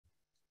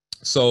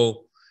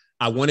So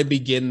I want to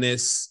begin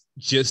this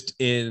just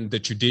in the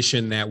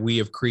tradition that we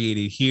have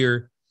created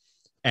here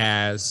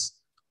as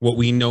what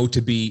we know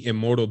to be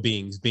immortal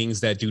beings,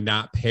 beings that do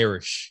not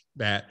perish,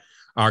 that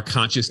our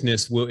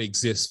consciousness will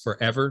exist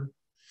forever.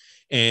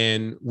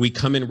 And we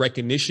come in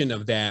recognition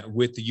of that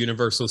with the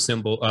universal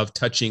symbol of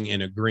touching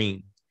and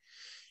agreeing.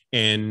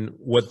 And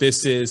what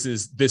this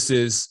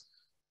is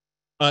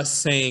us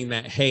saying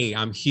that, hey,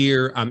 I'm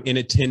here, I'm in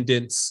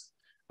attendance,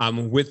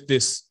 I'm with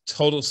this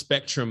total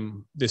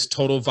spectrum, this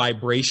total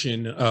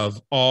vibration of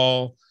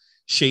all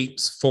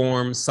shapes,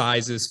 forms,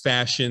 sizes,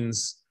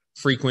 fashions,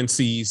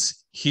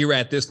 frequencies, here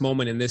at this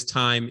moment in this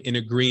time in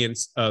agreement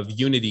of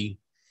unity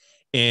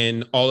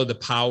and all of the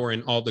power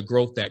and all the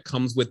growth that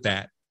comes with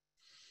that.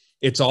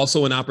 It's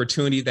also an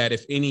opportunity that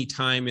if any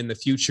time in the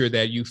future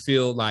that you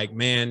feel like,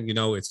 man, you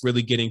know, it's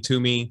really getting to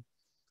me,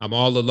 I'm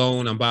all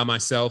alone, I'm by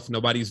myself,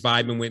 nobody's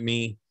vibing with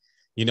me,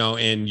 you know,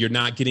 and you're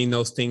not getting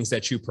those things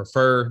that you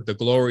prefer, the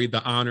glory,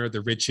 the honor,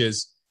 the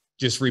riches,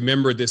 just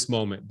remember this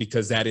moment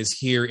because that is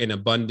here in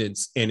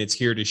abundance and it's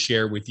here to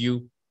share with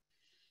you.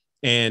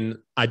 And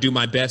I do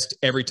my best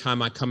every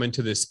time I come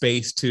into this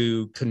space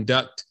to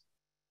conduct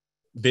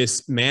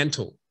this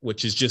mantle,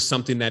 which is just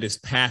something that is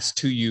passed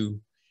to you.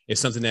 It's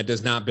something that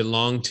does not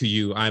belong to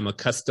you. I'm a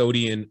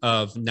custodian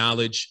of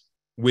knowledge,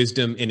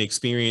 wisdom, and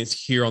experience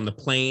here on the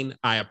plane.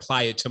 I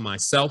apply it to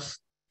myself.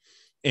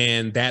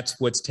 And that's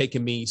what's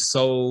taken me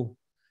so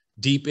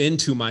deep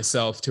into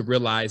myself to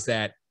realize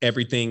that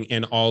everything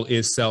and all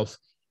is self.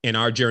 And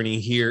our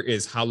journey here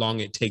is how long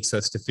it takes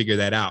us to figure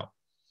that out.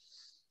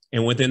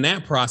 And within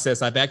that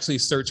process, I've actually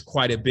searched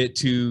quite a bit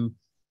to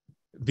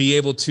be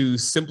able to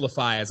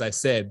simplify, as I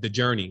said, the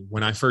journey.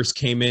 When I first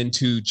came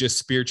into just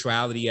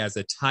spirituality as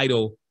a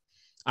title,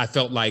 I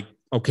felt like,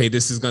 okay,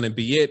 this is going to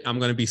be it. I'm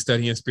going to be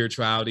studying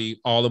spirituality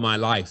all of my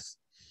life.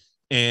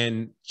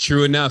 And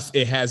true enough,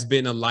 it has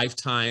been a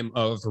lifetime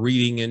of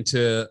reading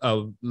into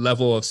a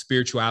level of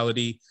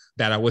spirituality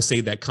that I would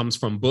say that comes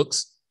from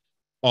books,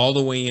 all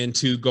the way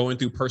into going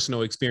through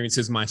personal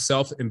experiences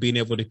myself and being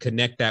able to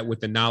connect that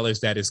with the knowledge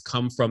that has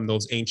come from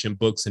those ancient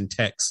books and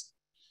texts.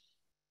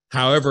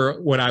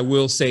 However, what I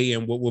will say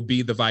and what will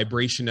be the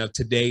vibration of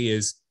today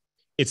is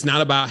it's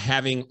not about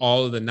having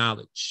all of the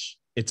knowledge.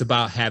 It's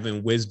about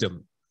having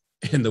wisdom,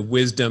 and the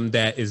wisdom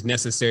that is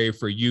necessary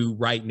for you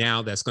right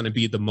now, that's going to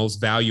be the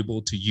most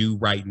valuable to you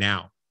right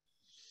now.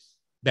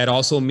 That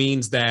also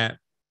means that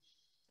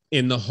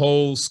in the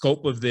whole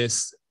scope of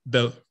this,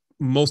 the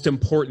most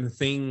important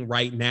thing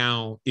right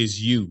now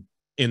is you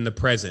in the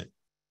present,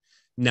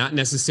 not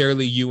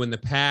necessarily you in the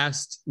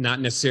past, not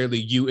necessarily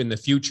you in the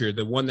future.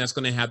 The one that's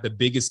going to have the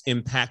biggest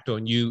impact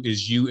on you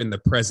is you in the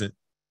present.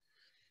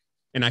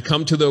 And I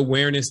come to the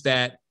awareness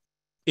that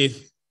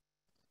if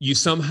you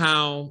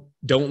somehow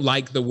don't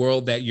like the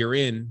world that you're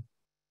in,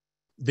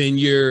 then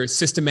you're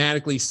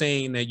systematically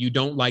saying that you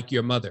don't like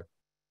your mother.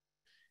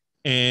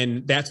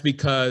 And that's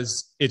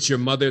because it's your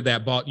mother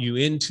that brought you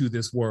into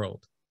this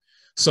world.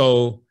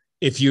 So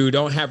if you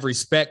don't have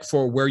respect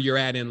for where you're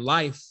at in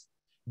life,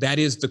 that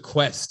is the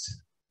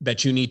quest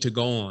that you need to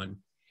go on.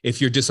 If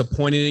you're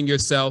disappointed in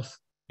yourself,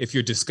 if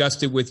you're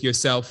disgusted with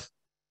yourself,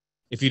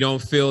 if you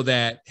don't feel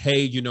that, hey,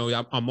 you know,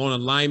 I'm on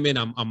alignment,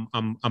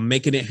 I'm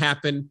making it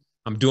happen,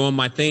 I'm doing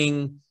my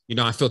thing, you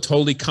know, I feel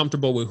totally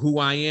comfortable with who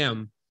I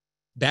am.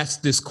 That's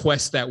this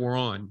quest that we're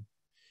on.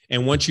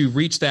 And once you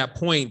reach that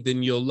point,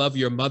 then you'll love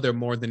your mother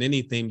more than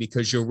anything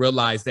because you'll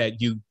realize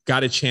that you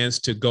got a chance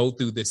to go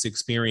through this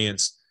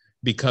experience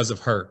because of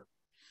her.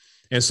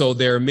 And so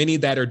there are many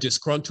that are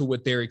disgruntled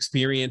with their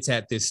experience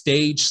at this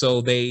stage.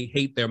 So they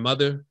hate their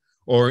mother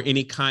or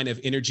any kind of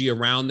energy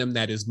around them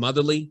that is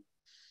motherly.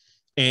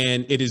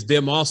 And it is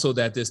them also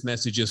that this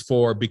message is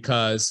for,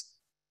 because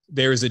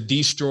there is a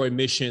destroy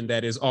mission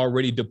that is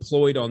already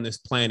deployed on this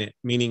planet,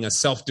 meaning a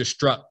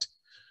self-destruct,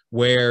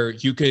 where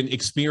you can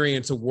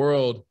experience a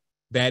world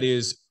that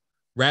is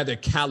rather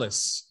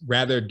callous,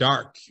 rather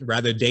dark,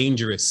 rather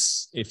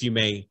dangerous, if you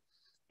may.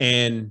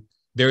 And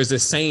there's a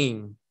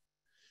saying,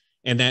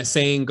 and that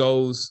saying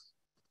goes,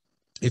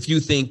 if you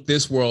think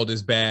this world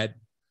is bad,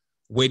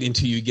 wait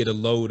until you get a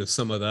load of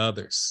some of the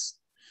others.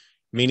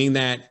 Meaning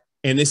that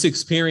in this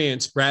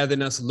experience, rather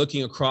than us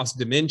looking across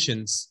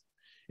dimensions,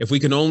 if we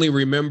can only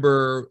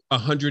remember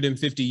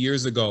 150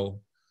 years ago,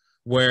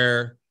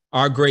 where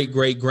our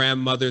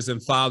great-great-grandmothers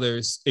and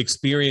fathers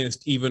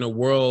experienced even a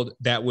world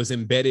that was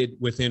embedded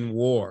within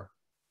war.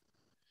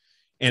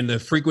 And the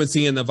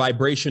frequency and the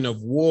vibration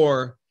of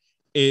war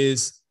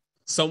is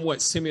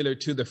somewhat similar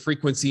to the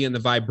frequency and the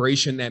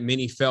vibration that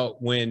many felt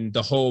when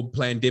the whole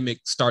pandemic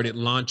started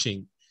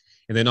launching.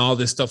 And then all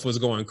this stuff was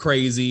going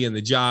crazy and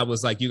the job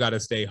was like, you got to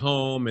stay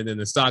home. And then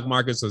the stock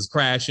markets was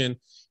crashing.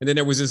 And then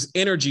there was this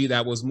energy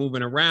that was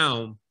moving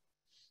around.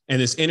 And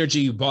this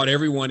energy brought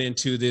everyone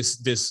into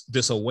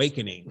this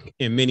awakening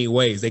in many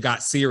ways. They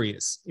got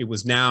serious. It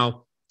was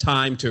now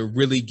time to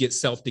really get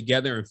self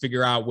together and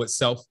figure out what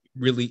self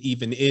really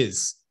even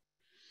is.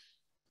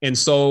 And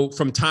so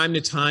from time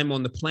to time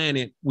on the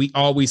planet, we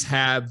always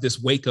have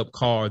this wake up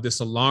call,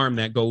 this alarm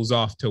that goes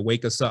off to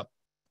wake us up.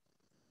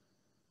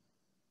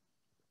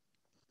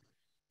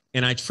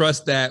 And I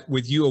trust that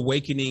with you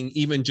awakening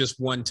even just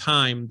one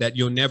time, that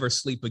you'll never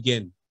sleep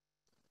again,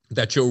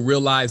 that you'll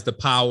realize the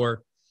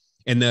power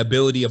and the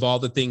ability of all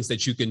the things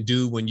that you can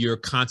do when you're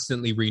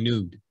constantly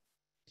renewed.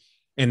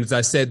 And as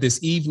I said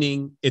this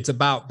evening, it's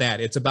about that.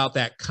 It's about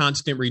that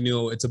constant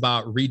renewal. It's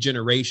about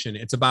regeneration.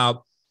 It's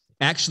about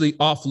actually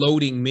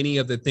offloading many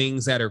of the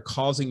things that are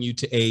causing you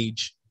to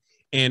age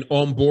and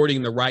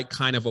onboarding the right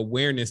kind of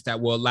awareness that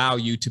will allow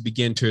you to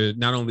begin to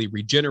not only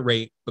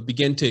regenerate, but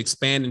begin to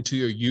expand into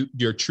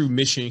your true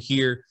mission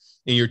here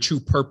and your true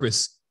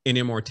purpose in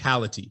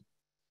immortality.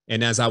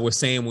 And as I was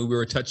saying, when we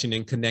were touching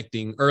and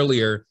connecting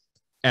earlier,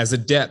 as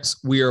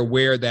adepts, we are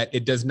aware that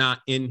it does not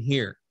end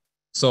here.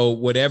 So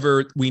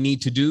whatever we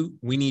need to do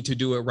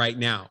it right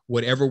now.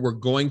 Whatever we're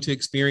going to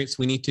experience,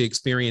 we need to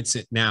experience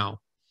it now.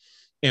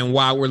 And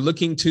while we're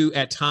looking to,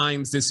 at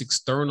times, this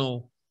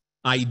external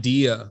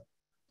idea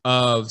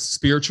of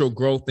spiritual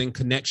growth and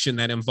connection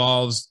that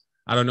involves,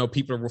 I don't know,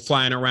 people were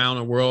flying around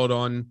the world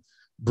on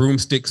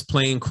broomsticks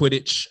playing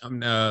Quidditch.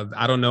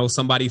 I don't know,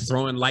 somebody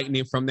throwing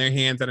lightning from their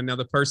hands at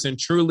another person.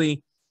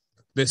 Truly,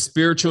 the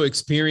spiritual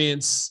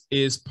experience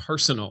is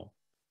personal.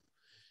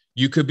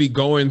 You could be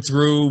going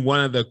through one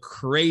of the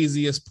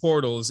craziest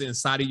portals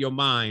inside of your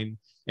mind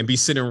and be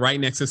sitting right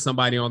next to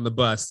somebody on the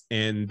bus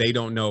and they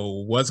don't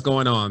know what's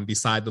going on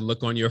beside the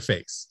look on your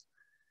face.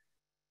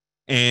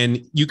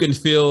 And you can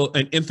feel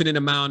an infinite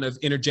amount of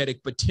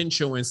energetic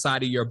potential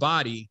inside of your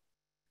body.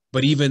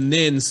 But even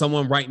then,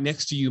 someone right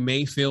next to you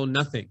may feel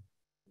nothing,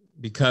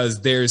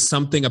 because there's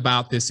something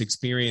about this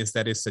experience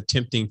that is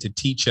attempting to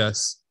teach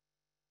us.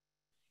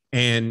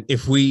 And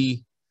if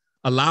we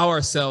allow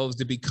ourselves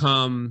to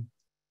become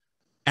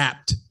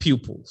apt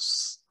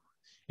pupils,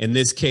 in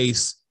this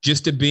case,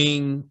 just a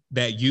being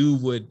that you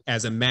would,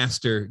 as a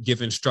master,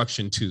 give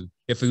instruction to,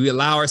 if we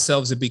allow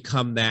ourselves to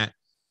become that,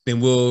 then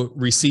we'll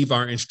receive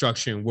our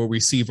instruction, we'll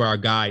receive our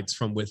guides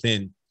from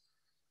within.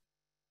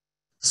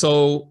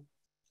 So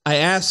I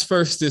asked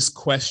first this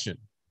question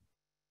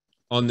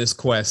on this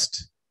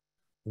quest: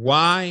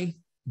 why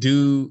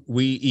do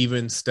we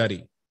even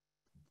study?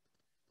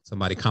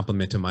 Somebody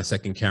complimented my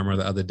second camera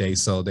the other day,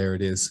 so there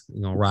it is.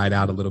 You know, ride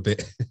out a little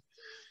bit.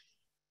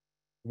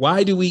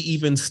 Why do we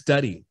even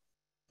study?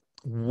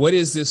 What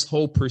is this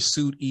whole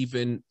pursuit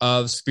even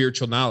of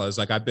spiritual knowledge?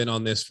 Like, I've been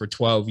on this for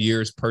 12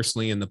 years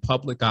personally in the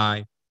public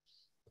eye,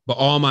 but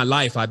all my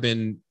life I've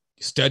been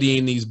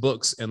studying these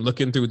books and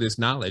looking through this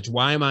knowledge.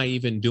 Why am I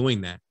even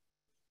doing that?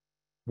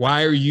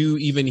 Why are you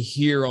even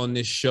here on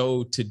this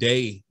show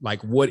today?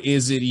 Like, what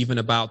is it even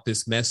about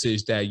this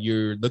message that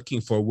you're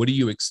looking for? What do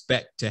you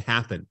expect to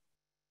happen?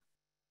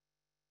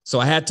 So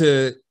I had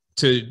to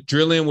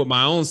drill in with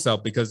my own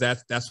self, because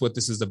that's what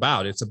this is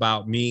about. It's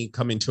about me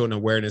coming to an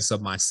awareness of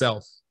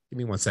myself. Give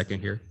me 1 second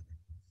here.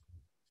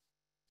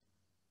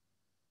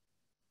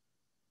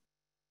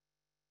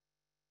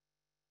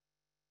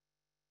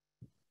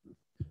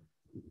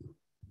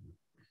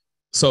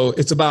 So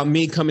it's about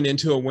me coming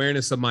into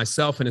awareness of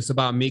myself, and it's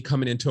about me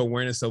coming into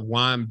awareness of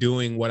why I'm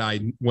doing what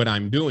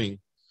I'm doing.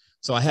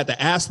 So I had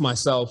to ask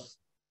myself,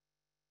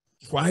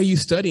 why are you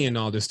studying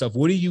all this stuff?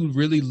 What are you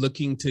really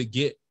looking to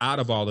get out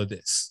of all of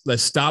this?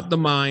 Let's stop the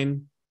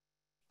mind.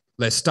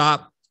 Let's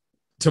stop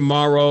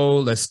tomorrow.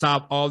 Let's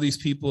stop all these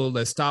people.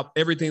 Let's stop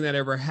everything that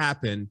ever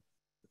happened.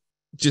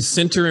 Just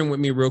center in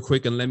with me real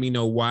quick and let me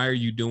know, why are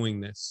you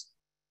doing this?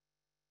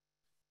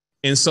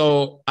 And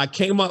so I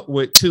came up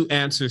with two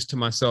answers to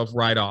myself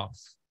right off.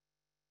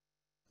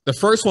 The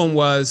first one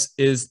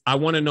is I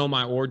want to know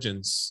my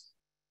origins.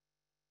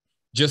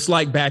 Just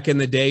like back in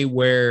the day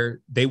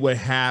where they would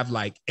have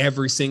like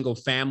every single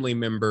family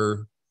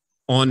member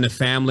on the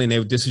family,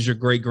 and this is your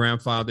great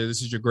grandfather,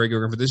 this is your great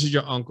grandfather, this is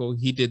your uncle,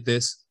 he did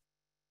this.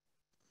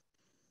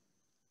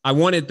 I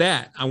wanted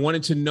that. I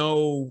wanted to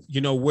know,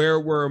 where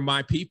were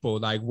my people?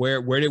 Like,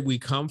 where did we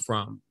come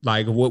from?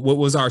 Like, what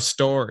was our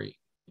story?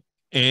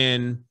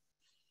 And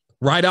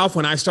right off,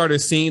 when I started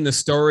seeing the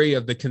story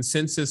of the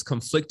consensus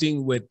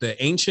conflicting with the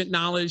ancient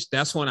knowledge,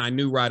 that's when I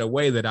knew right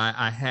away that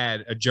I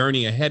had a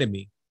journey ahead of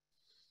me.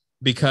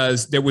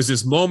 Because there was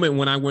this moment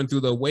when I went through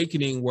the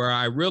awakening where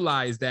I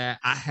realized that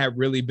I had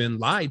really been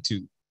lied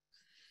to,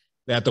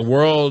 that the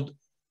world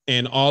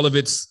and all of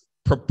its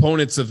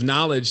proponents of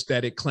knowledge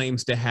that it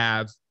claims to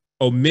have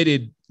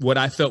omitted what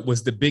I felt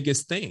was the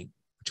biggest thing,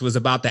 which was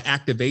about the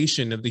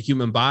activation of the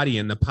human body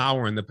and the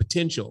power and the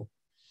potential.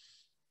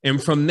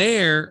 And from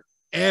there,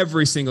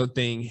 every single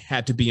thing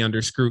had to be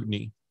under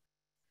scrutiny.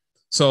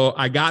 So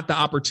I got the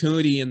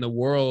opportunity in the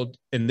world,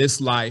 in this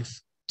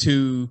life,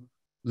 to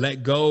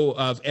let go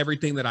of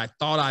everything that I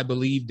thought I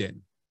believed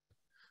in.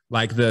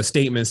 Like the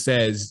statement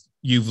says,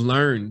 you've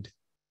learned,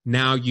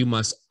 now you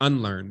must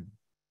unlearn.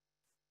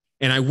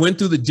 And I went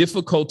through the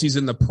difficulties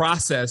in the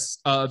process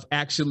of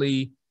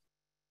actually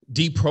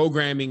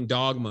deprogramming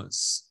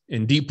dogmas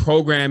and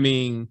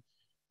deprogramming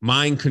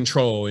mind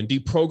control and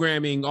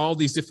deprogramming all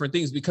these different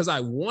things, because I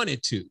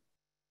wanted to.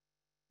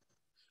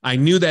 I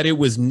knew that it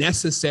was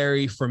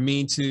necessary for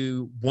me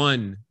to,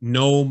 one,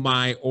 know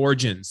my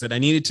origins, that I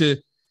needed to.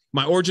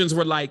 My origins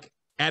were like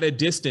at a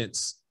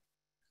distance.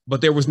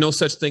 but there was no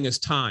such thing as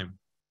time.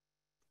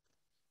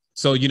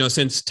 So, you know,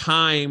 since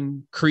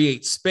time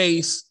creates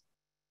space,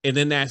 and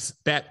then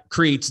that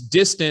creates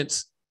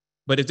distance.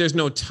 But if there's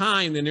no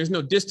time, then there's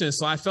no distance.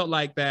 So I felt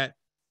like that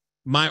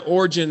my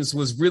origins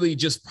was really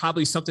just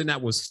probably something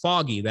that was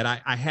foggy, that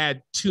I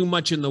had too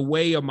much in the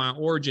way of my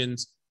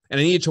origins, and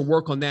I needed to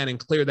work on that and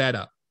clear that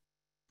up.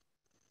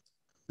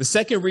 The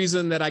second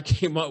reason that I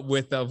came up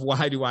with of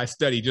why do I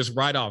study, just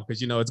right off,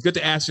 because, you know, it's good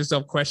to ask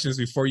yourself questions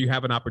before you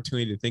have an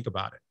opportunity to think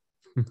about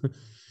it.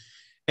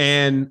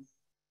 And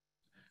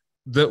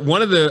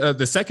one of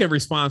the second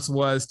response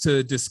was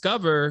to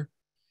discover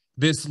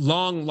this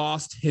long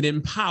lost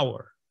hidden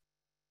power.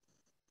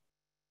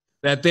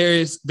 That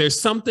there's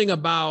something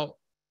about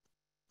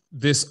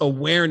this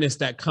awareness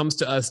that comes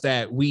to us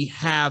that we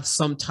have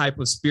some type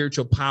of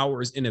spiritual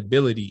powers and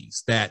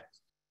abilities that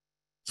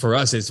for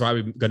us is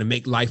probably going to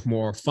make life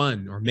more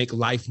fun or make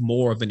life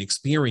more of an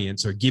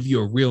experience or give you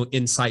a real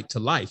insight to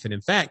life. And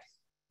in fact,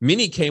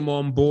 many came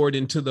on board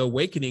into the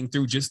awakening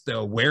through just the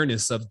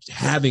awareness of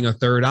having a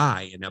third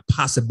eye and a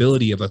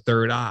possibility of a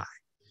third eye.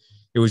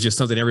 It was just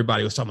something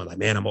everybody was talking about, like,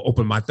 man, I'm going to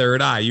open my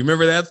third eye. You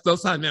remember that?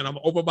 Those times, man, I'm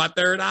going to open my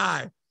third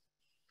eye.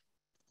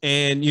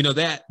 And, you know,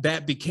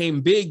 that became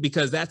big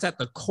because that's at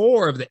the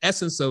core of the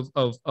essence of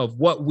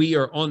what we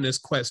are on this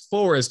quest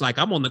for. Is like,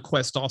 I'm on the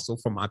quest also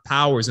for my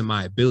powers and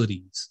my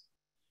abilities.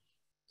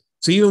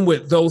 So even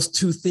with those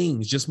two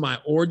things, just my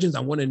origins, I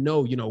want to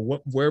know, you know,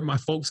 where my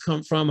folks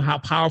come from, how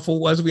powerful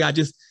was we?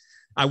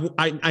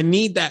 I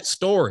need that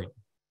story.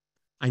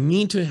 I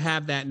need to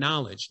have that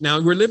knowledge. Now,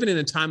 we're living in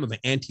a time of an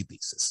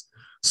antithesis.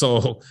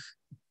 So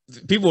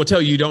people will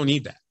tell you don't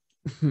need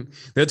that.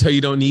 They'll tell you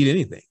don't need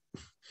anything.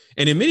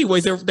 And in many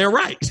ways, they're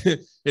right.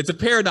 It's a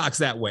paradox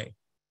that way.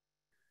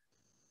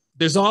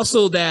 There's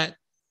also that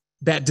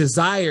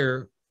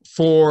desire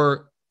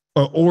for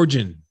an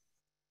origin,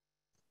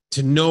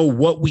 to know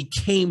what we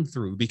came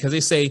through, because they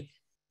say,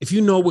 if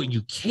you know what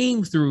you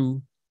came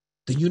through,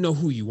 then you know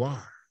who you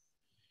are.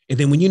 And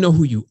then when you know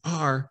who you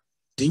are,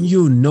 then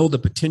you'll know the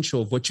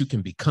potential of what you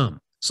can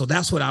become. So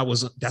that's what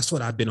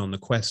I've been on the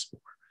quest for.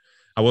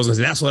 I wasn't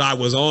saying that's what I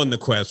was on the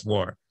quest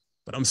for,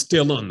 but I'm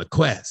still on the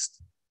quest.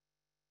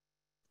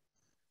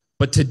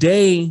 But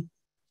today,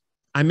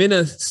 I'm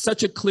in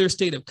such a clear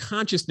state of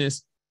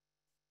consciousness,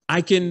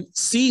 I can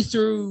see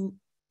through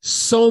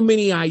so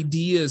many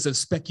ideas of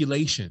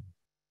speculation.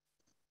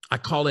 I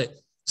call it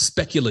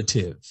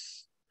speculative.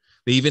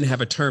 They even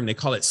have a term, they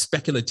call it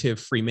speculative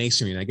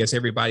Freemasonry. And I guess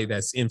everybody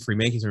that's in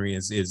Freemasonry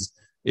is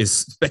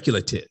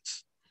speculative.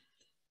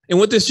 And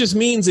what this just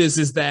means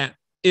is that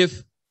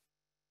if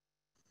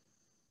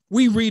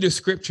we read a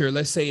scripture,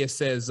 let's say it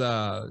says,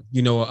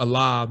 you know,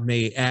 Allah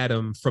made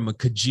Adam from a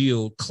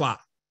congealed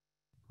clock.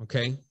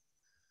 Okay.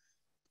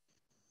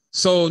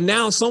 So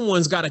now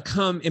someone's got to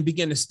come and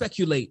begin to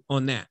speculate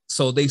on that.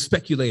 So they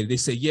speculated. They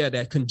say, yeah,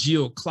 that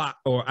congealed clock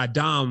or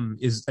Adam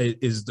is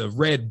the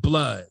red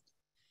blood,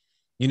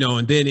 you know,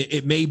 and then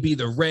it may be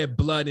the red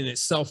blood in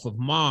itself of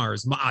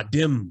Mars,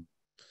 Ma'adim.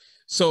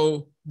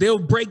 So they'll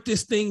break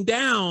this thing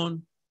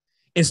down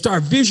and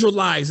start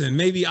visualizing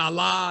maybe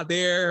Allah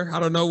there, I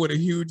don't know, with a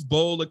huge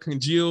bowl of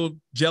congealed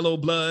jello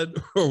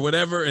blood or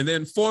whatever, and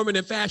then forming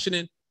and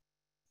fashioning,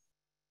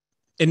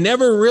 and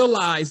never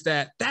realize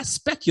that that's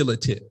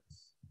speculative.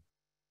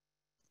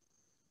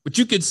 But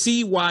you could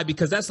see why,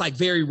 because that's like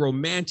very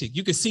romantic.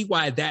 You could see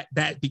why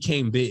that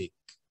became big,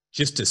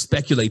 just to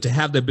speculate, to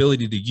have the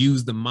ability to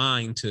use the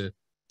mind to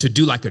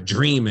do like a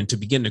dream and to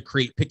begin to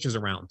create pictures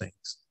around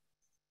things.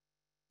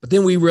 But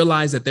then we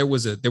realized that there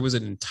was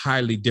an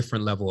entirely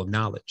different level of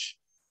knowledge,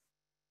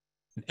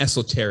 an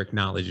esoteric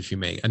knowledge, if you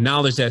may, a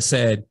knowledge that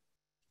said,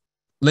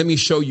 let me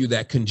show you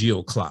that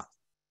congealed clock.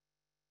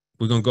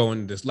 We're going to go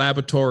into this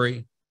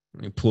laboratory.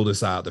 Let me pull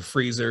this out of the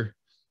freezer.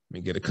 Let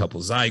me get a couple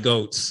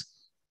zygotes,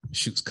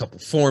 shoot a couple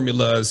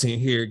formulas in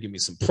here, give me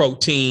some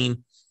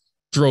protein,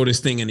 throw this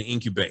thing in the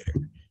incubator.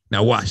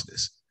 Now watch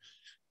this.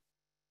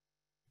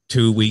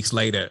 2 weeks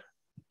later,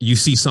 you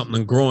see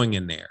something growing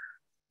in there.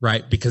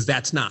 Right? Because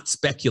that's not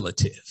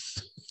speculative.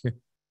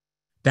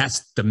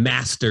 That's the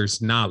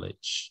master's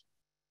knowledge.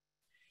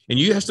 And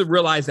you have to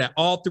realize that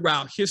all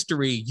throughout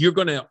history, you're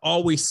going to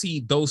always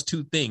see those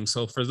two things.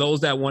 So for those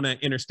that want to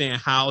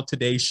understand how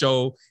today's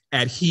show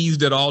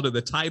adheres at all to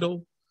the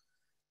title,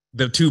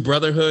 the two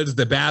brotherhoods,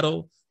 the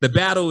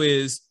battle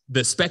is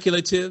the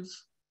speculative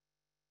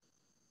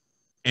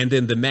and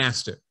then the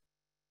master.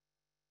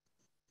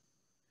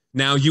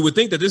 Now, you would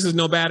think that this is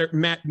no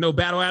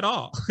battle at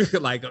all.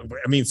 Like,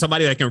 I mean,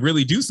 somebody that can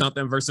really do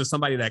something versus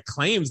somebody that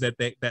claims that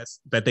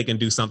they can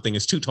do something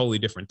is two totally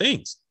different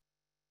things.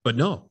 But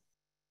no,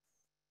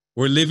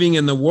 we're living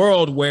in the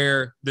world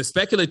where the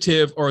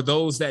speculative, or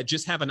those that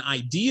just have an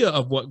idea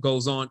of what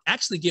goes on,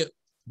 actually get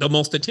the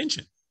most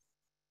attention.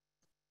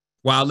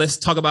 While let's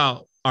talk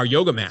about our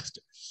yoga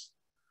masters.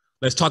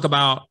 Let's talk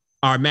about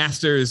our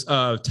masters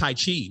of Tai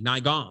Chi,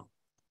 Naigang.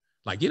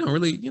 Like, you don't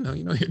really, you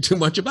don't hear too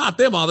much about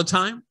them all the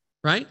time.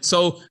 Right.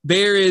 So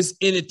there is,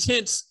 in a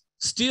sense,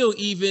 still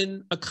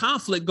even a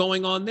conflict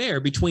going on there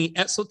between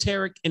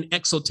esoteric and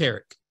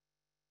exoteric.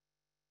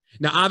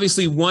 Now,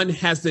 obviously, one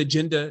has the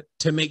agenda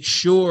to make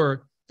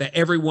sure that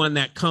everyone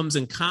that comes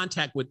in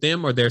contact with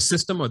them or their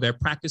system or their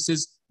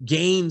practices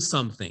gains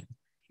something.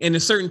 In a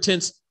certain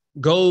sense,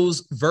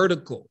 goes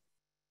vertical.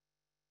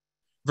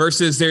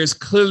 Versus there's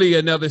clearly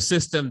another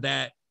system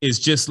that is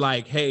just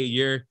like, hey,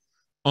 you're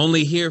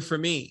only here for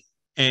me.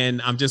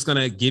 And I'm just going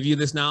to give you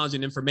this knowledge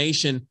and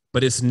information,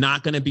 but it's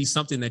not going to be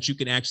something that you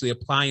can actually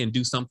apply and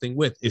do something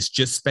with. It's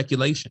just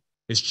speculation.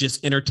 It's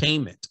just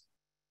entertainment.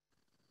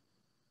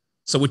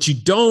 So what you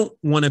don't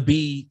want to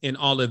be in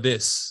all of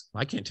this,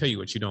 I can't tell you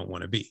what you don't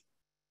want to be.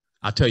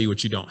 I'll tell you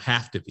what you don't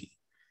have to be.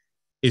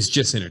 It's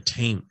just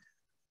entertainment.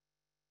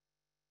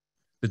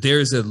 That there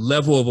is a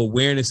level of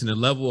awareness and a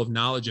level of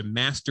knowledge and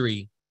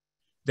mastery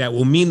that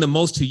will mean the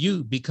most to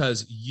you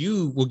because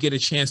you will get a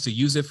chance to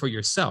use it for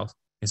yourself.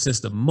 And since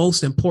the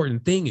most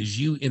important thing is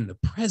you in the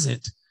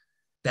present,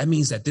 that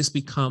means that this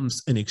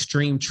becomes an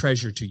extreme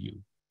treasure to you.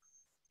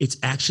 It's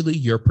actually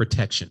your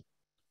protection.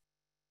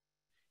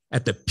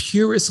 At the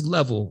purest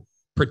level,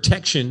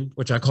 protection,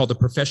 which I call the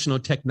professional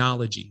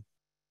technology,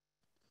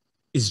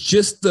 is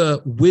just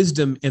the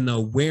wisdom and the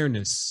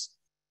awareness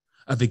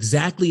of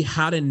exactly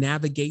how to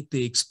navigate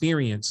the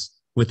experience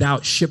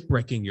without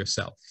shipwrecking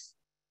yourself.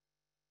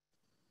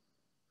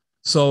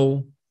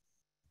 So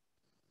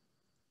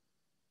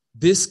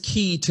this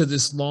key to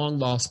this long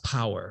lost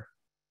power,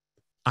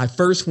 I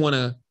first want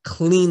to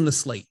clean the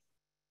slate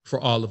for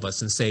all of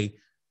us and say,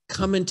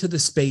 come into the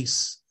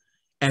space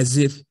as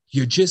if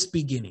you're just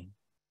beginning.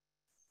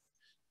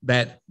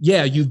 That,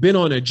 yeah, you've been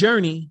on a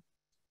journey,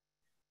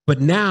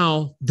 but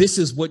now this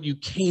is what you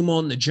came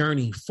on the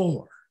journey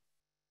for.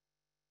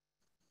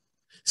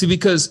 See,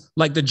 because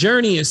like the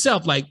journey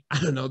itself, like,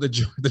 I don't know, the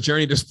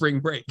journey to spring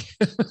break.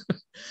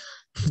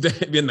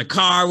 In the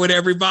car with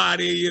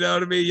everybody, you know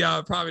what I mean?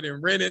 Y'all probably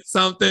didn't rent it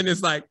something.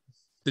 It's like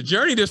the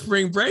journey to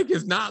spring break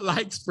is not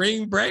like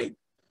spring break.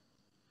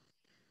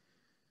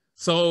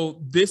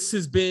 So this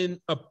has been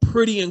a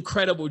pretty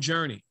incredible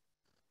journey.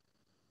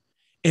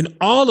 And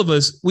all of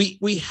us,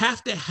 we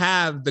have to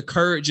have the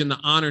courage and the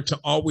honor to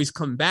always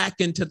come back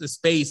into the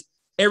space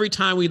every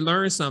time we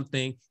learn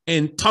something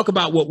and talk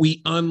about what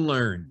we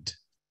unlearned,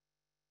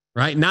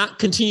 right? Not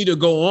continue to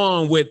go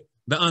on with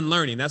the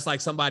unlearning. That's like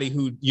somebody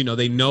who, you know,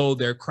 they know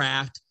their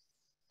craft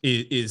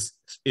is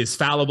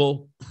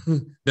fallible,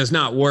 does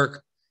not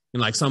work.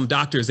 And like some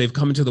doctors, they've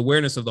come into the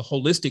awareness of the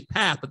holistic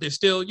path, but they're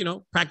still, you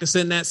know,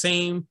 practicing that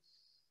same,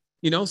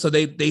 you know, so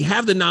they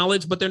have the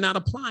knowledge, but they're not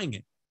applying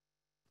it.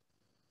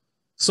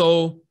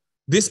 So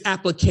this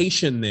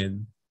application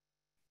then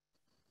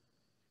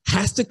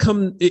has to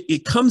come,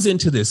 it comes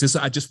into this.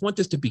 I just want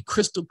this to be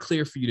crystal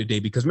clear for you today,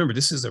 because remember,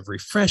 this is a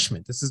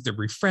refreshment. This is the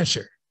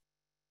refresher.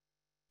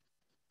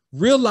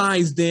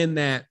 Realize then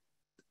that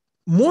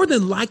more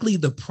than likely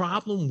the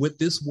problem with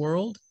this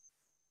world,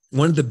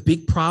 one of the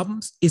big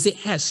problems is it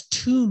has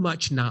too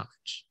much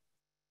knowledge.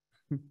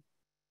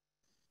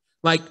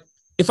 Like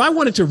if I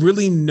wanted to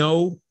really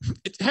know,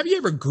 have you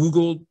ever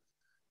Googled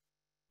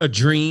a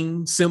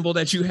dream symbol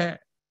that you had?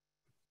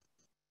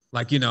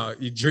 Like, you know,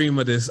 you dream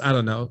of this, I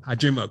don't know, I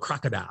dream of a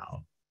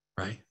crocodile,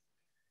 right?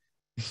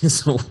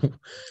 So,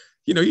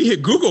 you know, you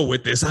hit Google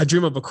with this, I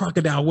dream of a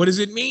crocodile. What does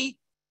it mean?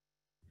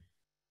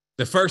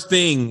 The first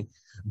thing,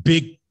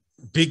 big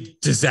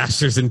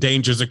disasters and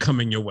dangers are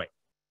coming your way,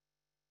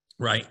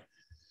 right?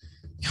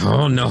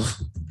 Oh no,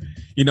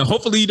 you know,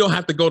 hopefully you don't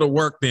have to go to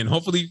work then.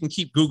 Hopefully you can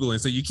keep Googling.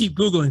 So you keep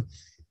Googling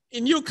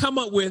and you'll come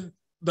up with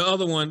the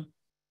other one,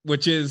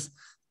 which is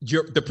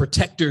the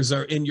protectors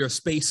are in your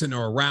space and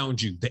are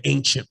around you, the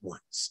ancient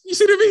ones. You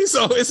see what I mean?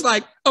 So it's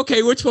like,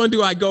 okay, which one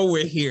do I go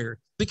with here?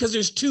 Because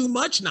there's too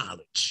much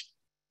knowledge.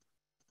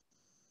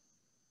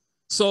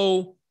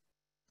 So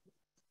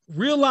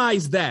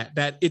realize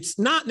that it's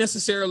not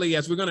necessarily,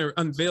 as we're going to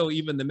unveil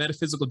even the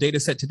metaphysical data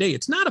set today,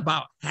 it's not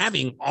about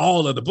having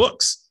all of the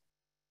books.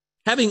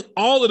 Having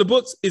all of the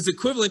books is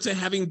equivalent to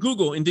having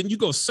Google. And then you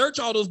go search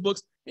all those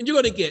books and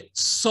you're going to get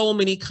so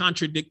many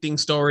contradicting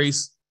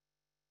stories.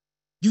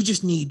 You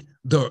just need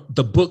the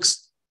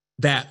books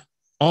that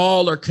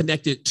all are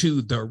connected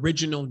to the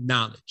original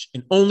knowledge,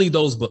 and only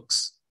those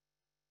books,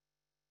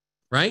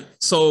 right?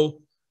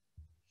 So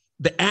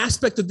the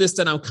aspect of this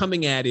that I'm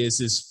coming at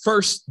is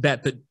first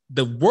that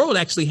the world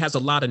actually has a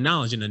lot of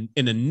knowledge. And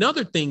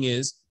another thing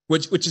is,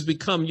 which has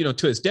become, you know,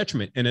 to its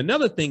detriment. And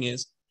another thing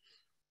is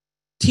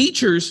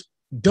teachers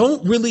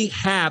don't really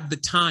have the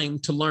time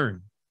to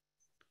learn.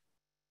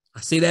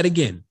 I say that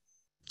again.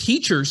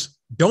 Teachers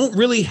don't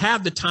really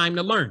have the time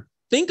to learn.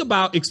 Think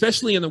about,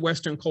 especially in the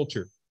Western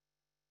culture,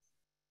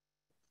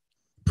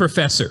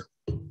 professor.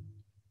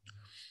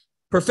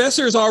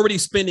 Professor is already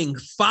spending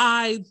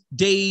 5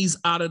 days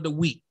out of the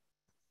week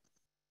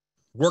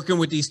working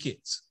with these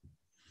kids.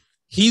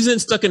 He's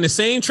stuck in the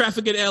same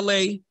traffic in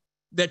LA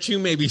that you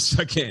may be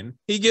stuck in.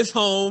 He gets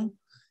home,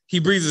 he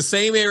breathes the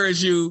same air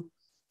as you.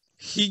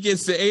 He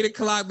gets to 8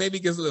 o'clock, maybe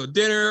gets a little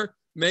dinner,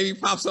 maybe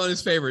pops on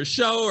his favorite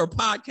show or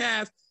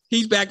podcast.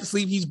 He's back to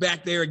sleep. He's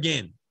back there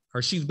again,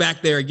 or she's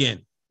back there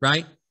again,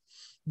 right?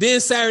 Then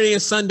Saturday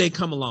and Sunday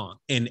come along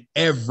and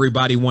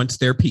everybody wants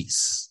their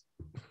piece.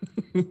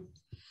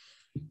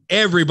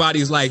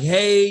 everybody's like,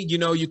 hey, you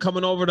know, you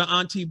coming over to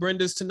Auntie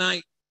Brenda's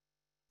tonight?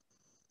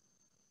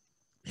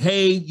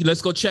 Hey,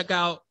 let's go check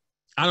out,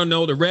 I don't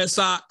know, the Red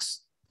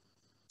Sox.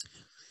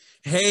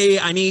 Hey,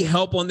 I need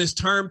help on this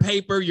term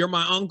paper. You're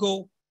my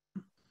uncle.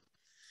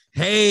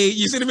 Hey,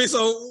 you see what I mean?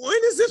 So when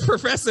is this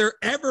professor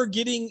ever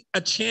getting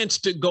a chance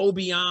to go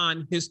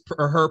beyond his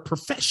or her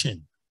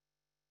profession?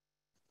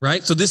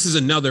 Right? So this is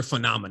another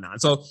phenomenon.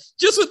 So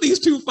just with these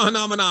two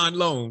phenomena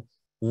alone,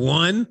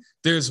 one,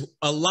 there's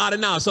a lot of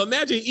knowledge. So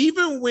imagine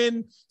even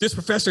when this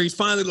professor, he's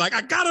finally like,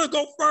 I gotta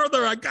go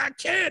further. I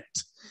can't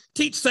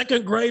teach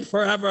second grade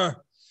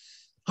forever.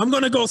 I'm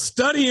going to go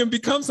study and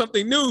become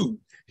something new.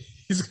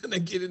 He's going to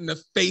get in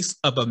the face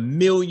of 1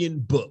 million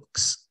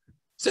books,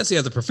 especially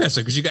as a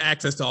professor, because you got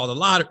access to all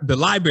the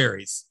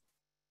libraries.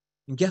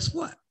 And guess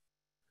what?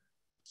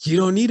 You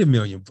don't need 1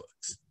 million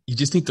books. You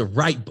just need the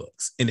right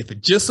books. And if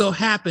it just so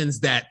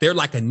happens that they're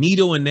like a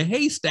needle in the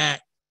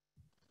haystack,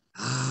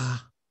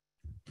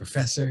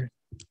 professor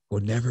will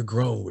never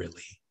grow,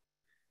 really.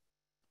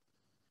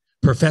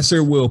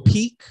 Professor will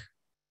peak.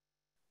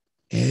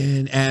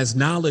 And as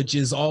knowledge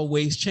is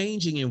always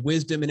changing and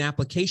wisdom and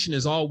application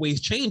is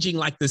always changing,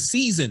 like the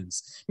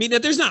seasons, I mean,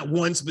 that there's not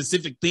one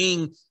specific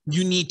thing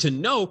you need to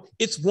know.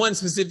 It's one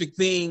specific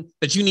thing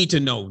that you need to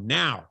know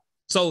now.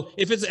 So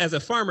if it's as a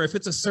farmer, if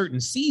it's a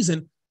certain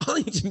season, all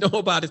you need to know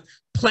about is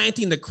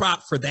planting the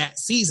crop for that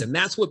season.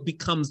 That's what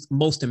becomes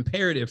most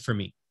imperative for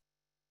me.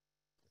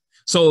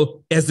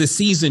 So as the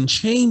season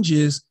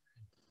changes,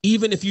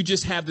 even if you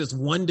just have this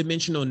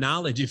one-dimensional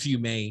knowledge, if you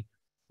may,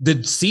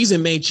 the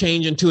season may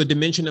change into a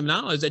dimension of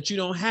knowledge that you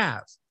don't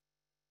have.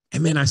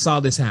 And man, I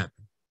saw this happen.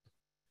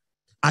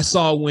 I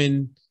saw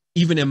when,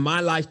 even in my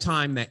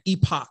lifetime, that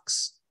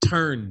epochs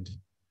turned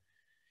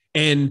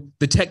and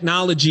the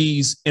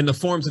technologies and the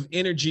forms of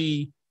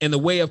energy and the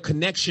way of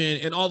connection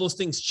and all those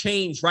things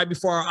changed right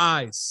before our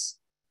eyes.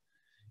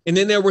 And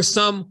then there were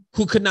some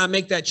who could not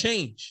make that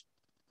change.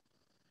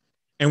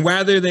 And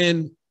rather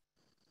than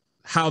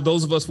how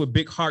those of us with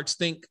big hearts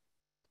think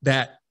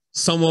that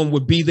someone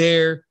would be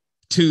there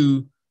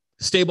to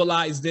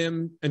stabilize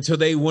them until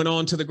they went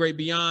on to the great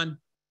beyond,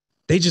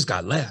 they just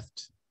got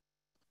left.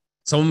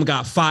 Some of them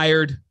got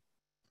fired,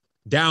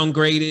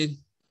 downgraded.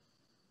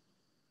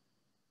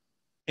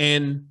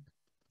 And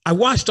I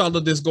watched all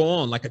of this go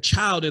on like a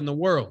child in the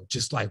world,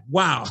 just like,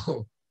 wow,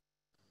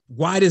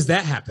 why does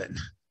that happen?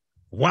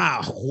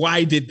 Wow,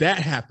 why did that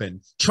happen?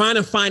 Trying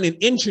to find an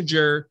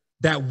integer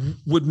that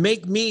would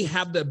make me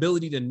have the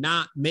ability to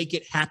not make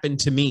it happen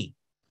to me.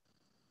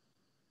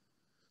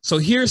 So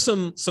here's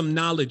some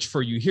knowledge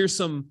for you. Here's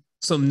some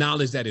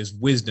knowledge that is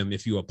wisdom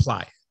if you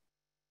apply it.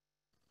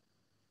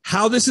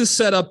 How this is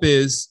set up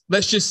is,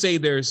 let's just say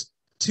there's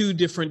 2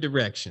 different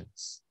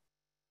directions.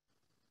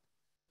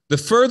 The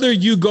further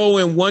you go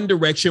in one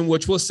direction,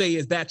 which we'll say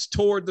is that's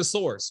toward the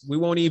source. We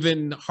won't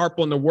even harp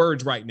on the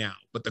words right now,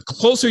 but the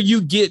closer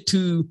you get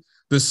to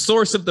the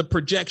source of the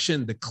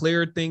projection, the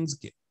clearer things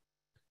get.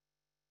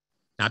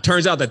 Now, it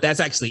turns out that that's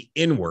actually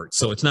inward.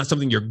 So it's not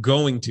something you're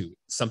going to,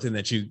 it's something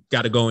that you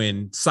got to go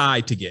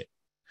inside to get.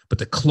 But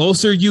the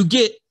closer you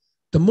get,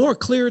 the more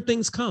clear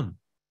things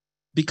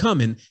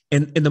become,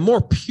 and the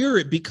more pure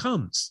it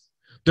becomes.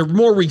 The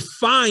more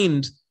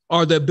refined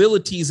are the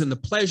abilities and the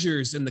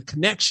pleasures and the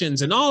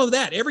connections and all of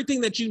that.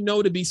 Everything that you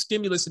know to be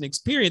stimulus and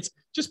experience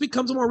just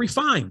becomes more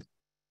refined.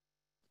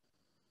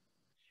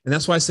 And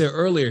that's why I said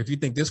earlier, if you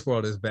think this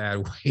world is bad,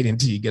 wait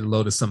until you get a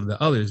load of some of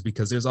the others,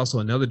 because there's also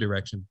another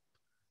direction.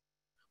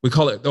 We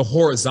call it the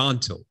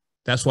horizontal.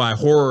 That's why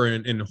horror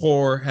and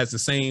horror has the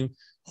same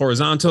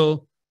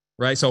horizontal,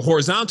 right? So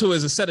horizontal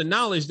is a set of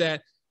knowledge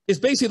that is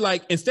basically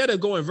like, instead of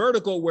going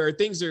vertical where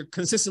things are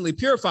consistently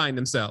purifying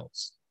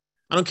themselves,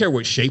 I don't care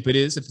what shape it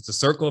is, if it's a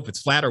circle, if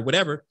it's flat or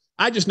whatever.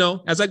 I just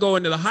know as I go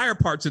into the higher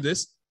parts of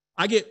this,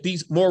 I get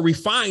these more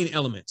refined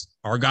elements,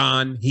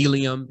 argon,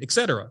 helium,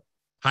 etc.,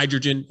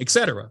 hydrogen,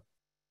 etc.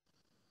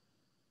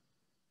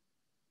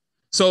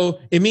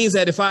 So it means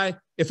that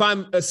if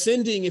I'm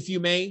ascending, if you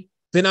may,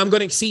 then I'm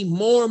going to see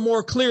more and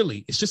more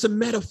clearly. It's just a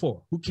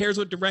metaphor. Who cares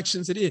what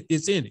directions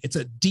it's in? It's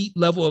a deep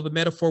level of a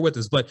metaphor with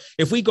us. But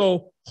if we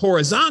go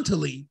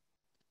horizontally,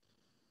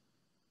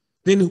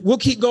 then we'll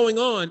keep going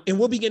on and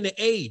we'll begin to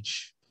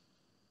age.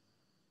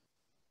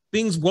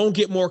 Things won't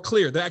get more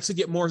clear. They'll actually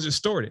get more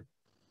distorted.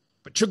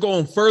 But you're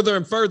going further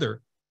and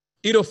further.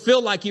 It'll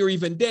feel like you're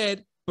even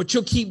dead, but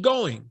you'll keep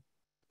going.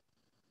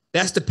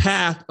 That's the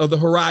path of the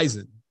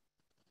horizon.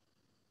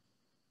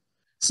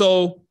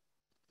 So,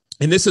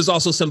 and this is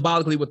also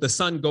symbolically what the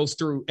sun goes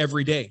through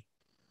every day.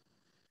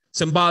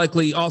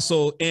 Symbolically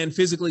also and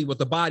physically what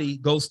the body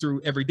goes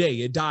through every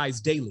day. It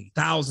dies daily.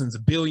 Thousands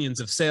of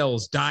billions of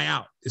cells die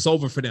out. It's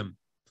over for them.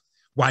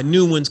 Why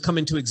new ones come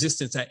into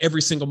existence at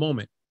every single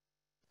moment.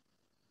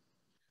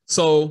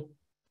 So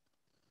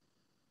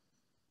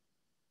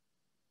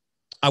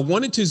I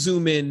wanted to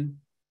zoom in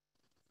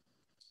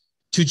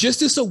to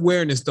just this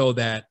awareness, though,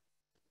 that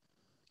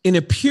in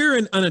a pure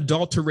and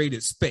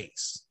unadulterated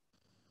space,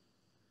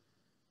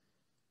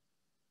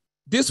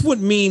 this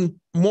would mean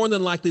more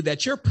than likely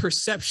that your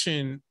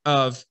perception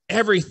of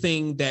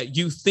everything that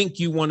you think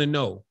you want to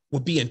know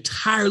would be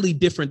entirely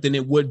different than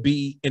it would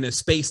be in a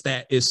space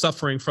that is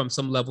suffering from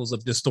some levels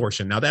of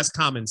distortion. Now, that's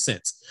common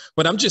sense,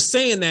 but I'm just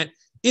saying that,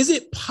 is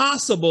it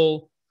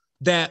possible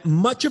that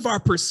much of our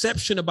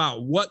perception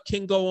about what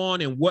can go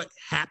on and what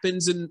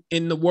happens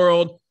in the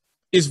world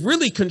is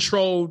really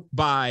controlled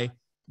by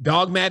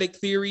dogmatic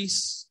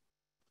theories,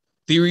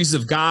 theories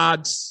of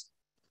gods?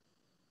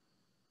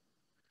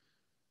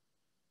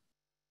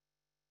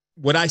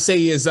 What I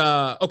say is,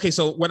 okay,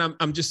 so what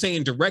I'm just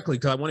saying directly,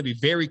 because I want to be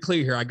very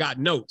clear here, I got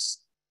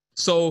notes.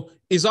 So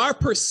is our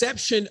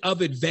perception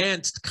of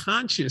advanced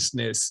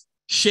consciousness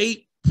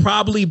shaped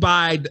probably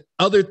by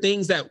other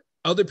things that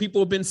other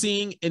people have been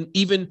seeing, and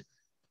even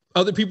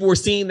other people were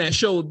seeing that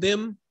showed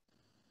them?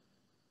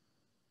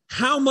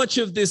 How much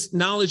of this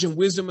knowledge and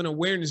wisdom and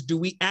awareness do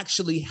we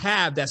actually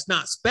have that's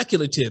not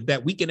speculative,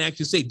 that we can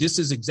actually say, this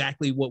is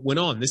exactly what went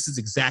on, this is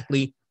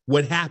exactly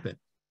what happened?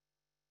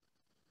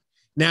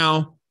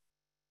 Now,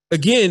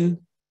 again,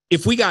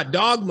 if we got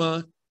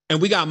dogma and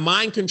we got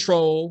mind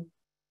control,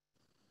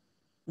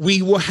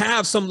 we will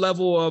have some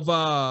level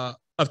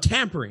of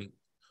tampering.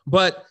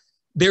 But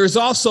there's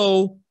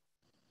also,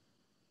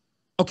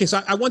 okay,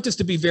 so I want this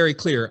to be very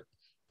clear.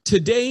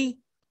 Today,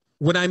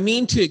 what I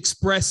mean to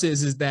express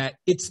is that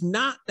it's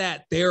not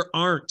that there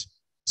aren't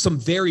some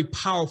very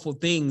powerful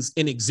things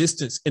in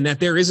existence and that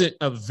there isn't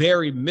a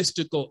very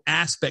mystical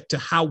aspect to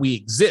how we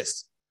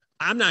exist.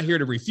 I'm not here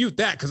to refute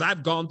that because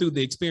I've gone through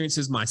the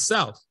experiences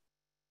myself.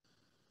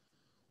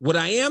 What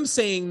I am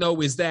saying,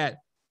 though, is that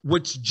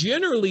what's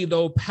generally,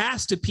 though,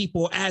 passed to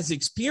people as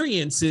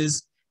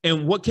experiences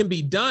and what can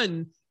be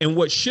done and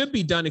what should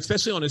be done,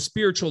 especially on a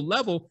spiritual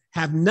level,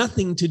 have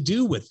nothing to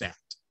do with that.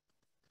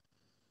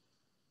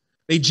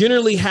 They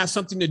generally have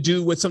something to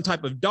do with some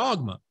type of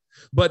dogma.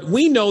 But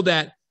we know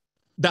that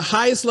the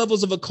highest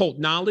levels of occult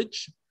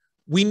knowledge,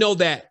 we know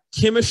that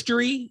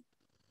chemistry,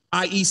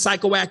 i.e.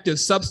 psychoactive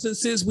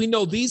substances, we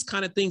know these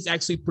kind of things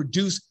actually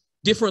produce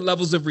different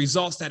levels of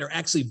results that are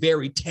actually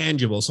very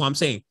tangible. So I'm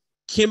saying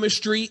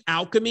chemistry,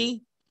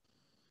 alchemy,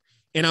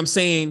 and I'm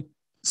saying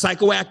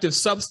psychoactive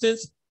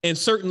substance and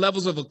certain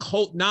levels of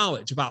occult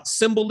knowledge about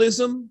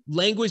symbolism,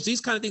 language, these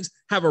kind of things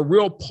have a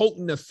real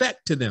potent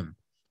effect to them.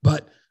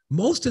 But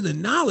most of the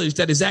knowledge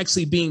that is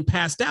actually being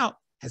passed out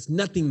has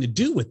nothing to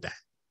do with that.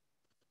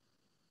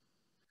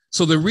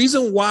 So the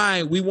reason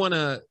why we want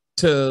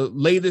to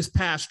lay this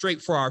path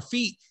straight for our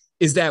feet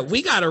is that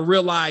we got to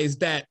realize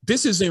that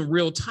this is in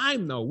real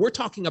time, though. We're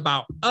talking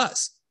about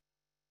us.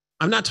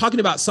 I'm not talking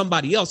about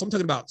somebody else. I'm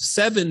talking about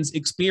Seven's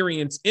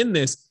experience in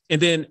this.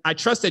 And then I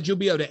trust that you'll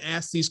be able to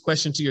ask these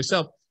questions to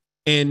yourself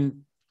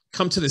and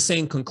come to the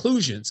same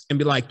conclusions and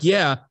be like,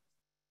 yeah,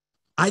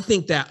 I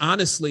think that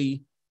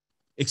honestly,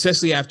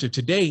 especially after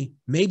today,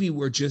 maybe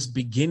we're just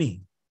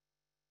beginning.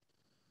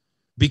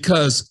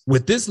 Because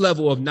with this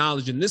level of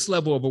knowledge and this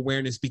level of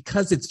awareness,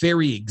 because it's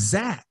very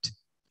exact,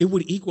 it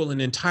would equal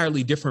an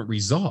entirely different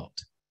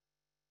result.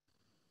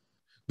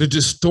 The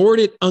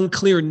distorted,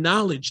 unclear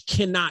knowledge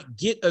cannot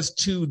get us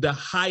to the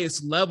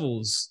highest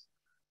levels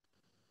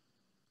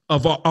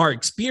of our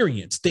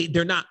experience.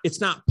 They're not,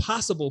 it's not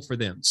possible for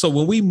them. So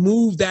when we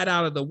move that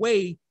out of the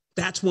way,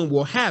 that's when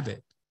we'll have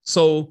it.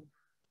 So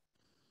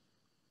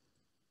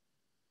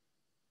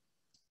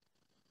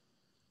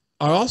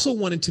I also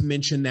wanted to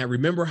mention that,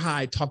 remember how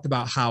I talked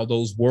about how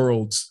those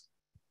worlds,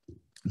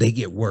 they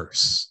get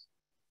worse.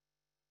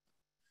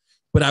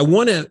 But I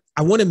want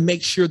to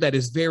make sure that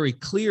it's very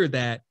clear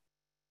that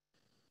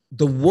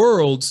the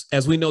worlds,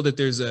 as we know that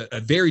there's a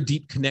very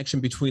deep connection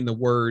between the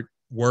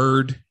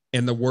word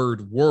and the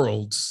word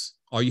worlds,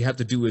 all you have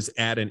to do is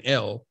add an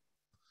L.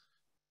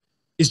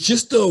 It's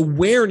just the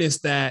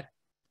awareness that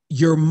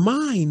your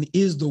mind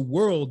is the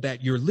world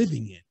that you're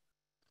living in.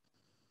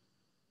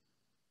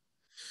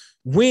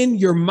 When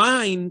your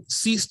mind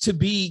ceased to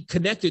be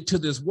connected to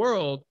this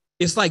world,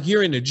 it's like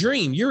you're in a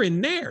dream. You're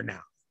in there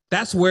now.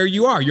 That's where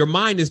you are. Your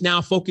mind is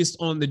now focused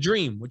on the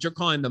dream, what you're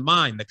calling the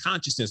mind, the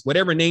consciousness,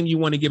 whatever name you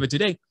want to give it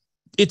today.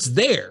 It's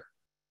there.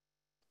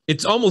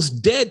 It's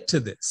almost dead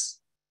to this.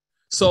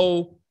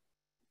 So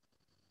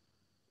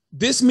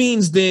this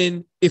means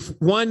then if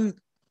one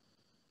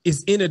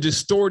is in a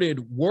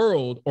distorted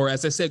world, or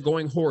as I said,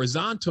 going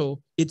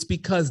horizontal, it's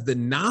because the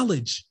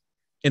knowledge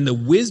and the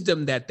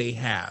wisdom that they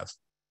have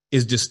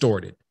is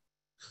distorted.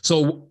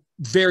 So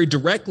very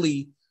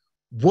directly,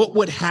 what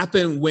would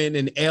happen when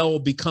an L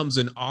becomes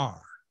an R?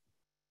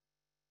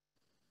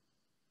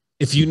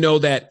 If you know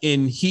that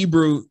in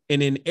Hebrew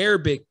and in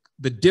Arabic,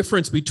 the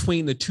difference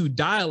between the two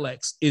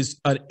dialects is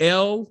an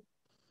L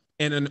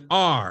and an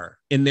R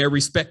in their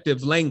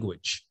respective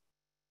language.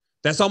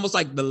 That's almost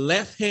like the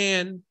left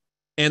hand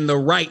and the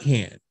right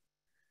hand.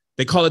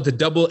 They call it the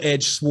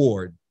double-edged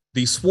sword.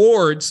 These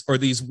swords, or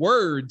these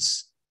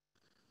words,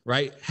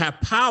 right, have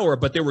power,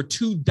 but there were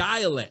two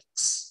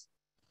dialects.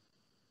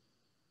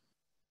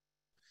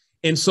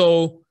 And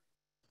so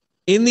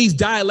in these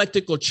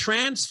dialectical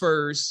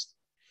transfers,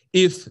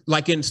 if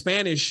like in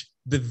Spanish,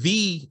 the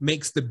V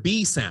makes the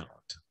B sound,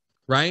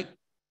 right?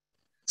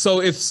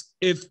 So if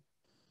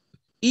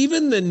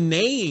even the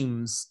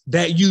names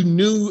that you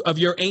knew of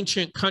your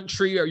ancient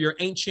country or your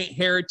ancient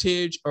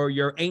heritage or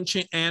your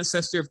ancient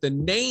ancestor, if the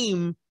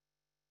name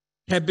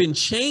had been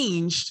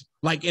changed,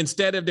 like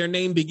instead of their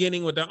name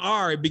beginning with an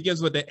R, it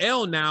begins with an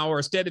L now, or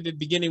instead of it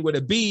beginning with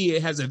a B,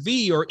 it has a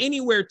V, or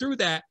anywhere through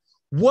that,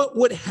 what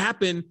would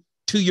happen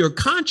to your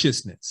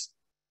consciousness?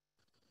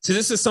 So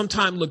this is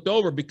sometimes looked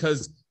over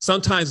because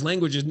sometimes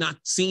language is not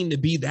seen to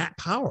be that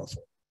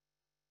powerful.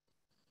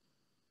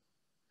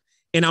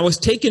 And I was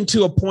taken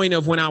to a point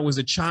of when I was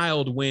a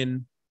child,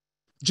 when,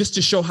 just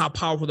to show how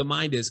powerful the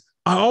mind is,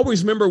 I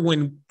always remember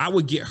when I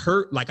would get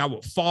hurt, like I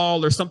would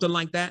fall or something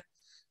like that,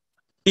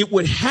 it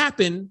would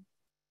happen,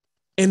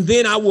 and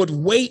then I would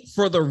wait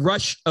for the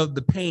rush of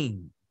the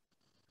pain.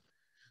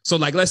 So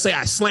like, let's say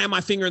I slam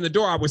my finger in the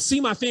door, I would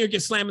see my finger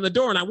get slammed in the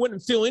door and I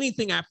wouldn't feel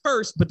anything at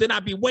first, but then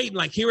I'd be waiting,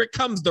 like, here it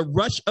comes, the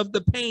rush of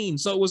the pain.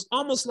 So it was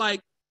almost like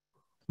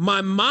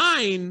my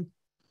mind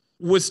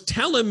was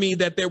telling me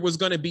that there was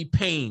going to be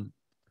pain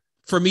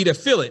for me to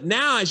feel it.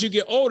 Now, as you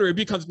get older, it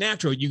becomes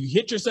natural. You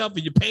hit yourself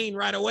and you pain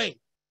right away.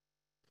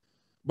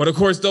 But of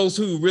course, those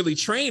who really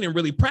train and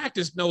really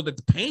practice know that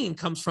the pain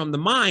comes from the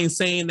mind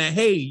saying that,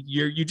 hey,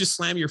 you just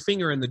slam your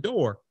finger in the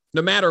door,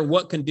 no matter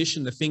what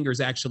condition the finger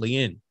is actually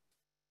in.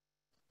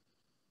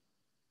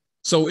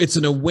 So it's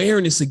an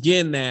awareness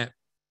again that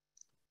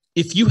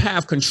if you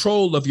have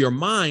control of your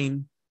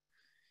mind,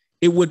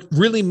 it would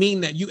really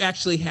mean that you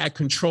actually had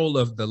control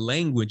of the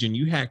language and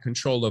you had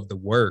control of the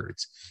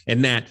words,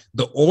 and that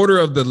the order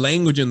of the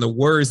language and the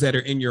words that are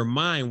in your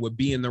mind would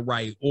be in the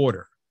right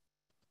order.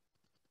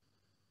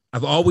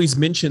 I've always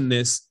mentioned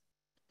this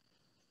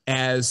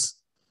as,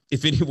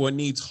 if anyone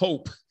needs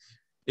hope,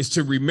 is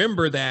to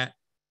remember that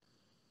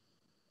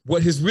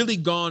what has really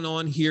gone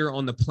on here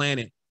on the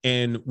planet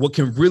and what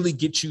can really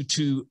get you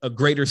to a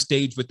greater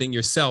stage within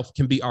yourself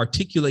can be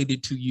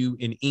articulated to you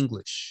in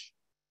English.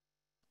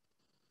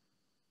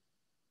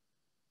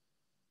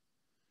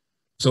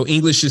 So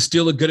English is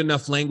still a good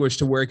enough language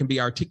to where it can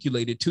be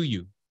articulated to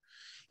you.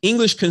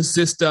 English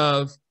consists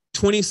of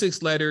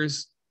 26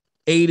 letters,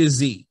 A to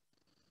Z.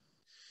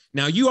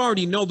 Now, you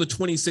already know the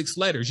 26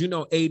 letters, you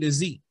know A to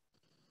Z.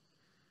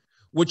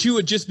 What you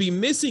would just be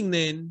missing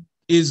then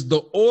is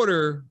the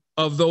order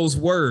of those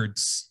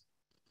words.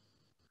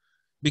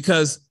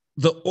 Because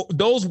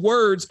those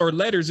words or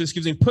letters,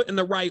 excuse me, put in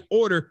the right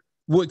order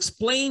will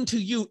explain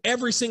to you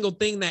every single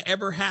thing that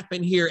ever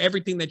happened here,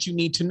 everything that you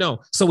need to know.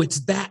 So it's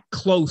that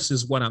close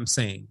is what I'm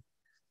saying.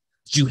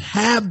 You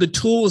have the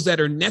tools that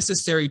are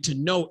necessary to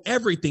know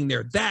everything.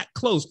 They're that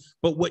close.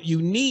 But what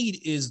you need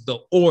is the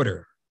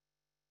order.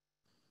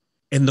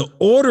 And the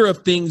order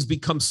of things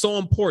becomes so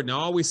important. I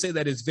always say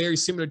that it's very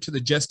similar to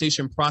the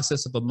gestation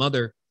process of a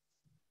mother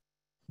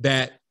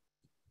that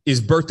is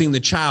birthing the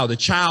child. The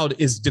child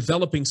is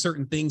developing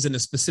certain things in a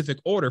specific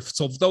order.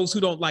 So for those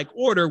who don't like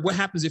order, what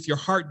happens if your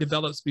heart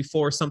develops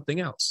before something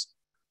else?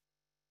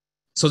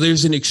 So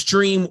there's an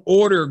extreme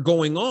order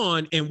going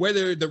on, and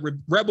whether the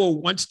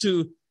rebel wants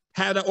to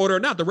have that order or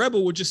not, the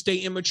rebel will just stay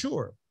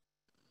immature.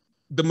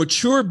 The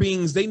mature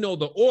beings, they know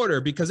the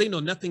order because they know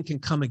nothing can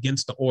come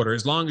against the order.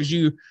 As long as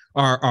you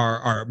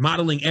are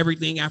modeling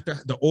everything after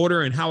the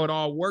order and how it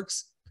all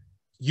works,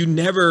 you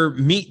never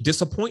meet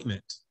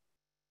disappointment.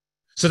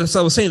 So that's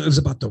what I was saying. It was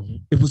about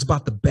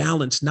the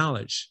balanced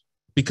knowledge,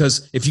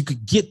 because if you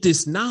could get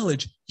this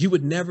knowledge, you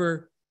would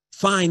never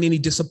find any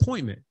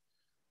disappointment.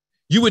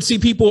 You would see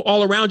people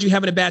all around you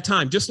having a bad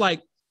time. Just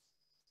like,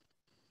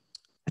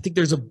 I think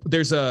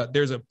there's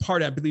a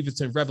part, I believe it's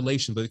in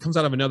Revelation, but it comes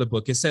out of another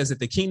book. It says that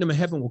the kingdom of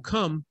heaven will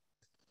come,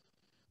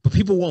 but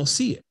people won't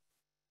see it.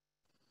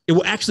 It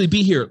will actually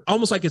be here,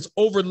 almost like it's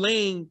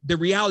overlaying the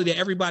reality that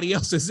everybody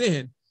else is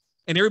in.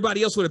 And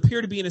everybody else would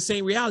appear to be in the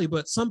same reality,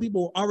 but some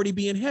people will already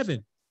be in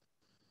heaven.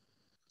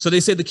 So they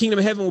said the kingdom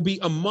of heaven will be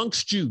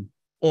amongst you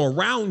or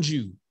around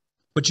you,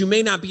 but you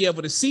may not be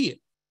able to see it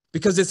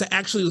because it's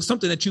actually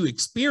something that you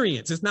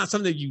experience. It's not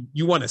something that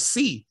you want to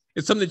see.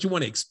 It's something that you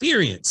want to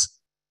experience.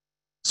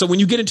 So when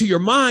you get into your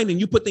mind and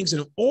you put things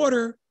in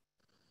order,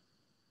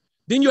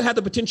 then you'll have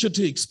the potential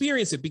to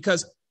experience it.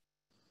 Because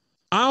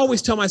I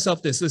always tell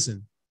myself this,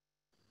 listen,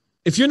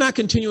 if you're not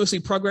continuously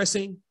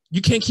progressing,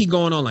 you can't keep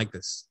going on like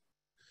this.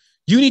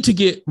 You need to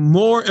get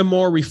more and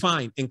more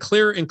refined and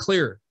clearer and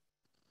clearer.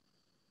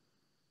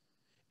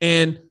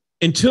 And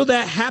until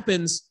that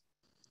happens,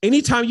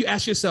 anytime you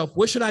ask yourself,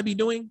 what should I be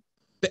doing?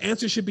 The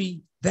answer should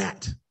be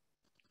that.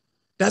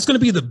 That's going to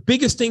be the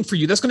biggest thing for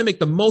you. That's going to make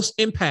the most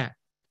impact.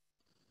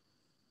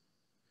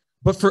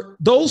 But for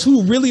those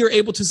who really are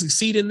able to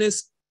succeed in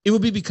this, it will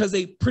be because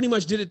they pretty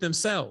much did it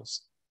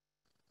themselves.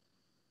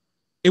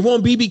 It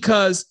won't be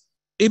because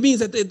it means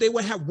that they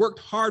would have worked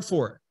hard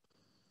for it.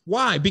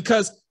 Why?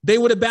 Because they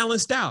would have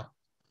balanced out.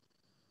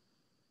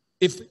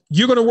 If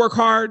you're going to work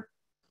hard,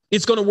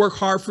 it's going to work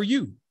hard for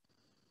you.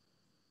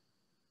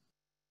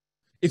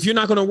 If you're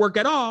not going to work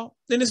at all,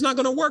 then it's not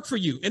going to work for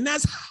you. And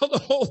that's how the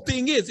whole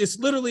thing is. It's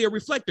literally a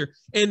reflector.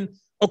 And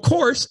Of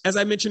course, as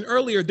I mentioned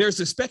earlier, there's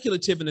the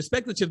speculative, and the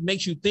speculative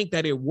makes you think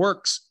that it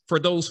works for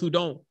those who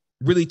don't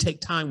really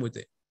take time with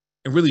it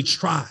and really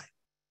try.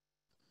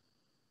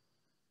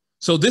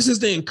 So this is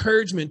the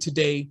encouragement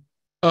today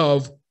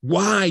of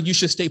why you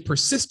should stay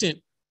persistent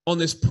on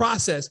this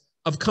process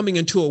of coming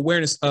into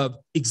awareness of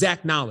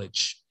exact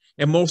knowledge,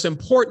 and most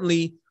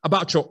importantly,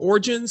 about your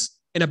origins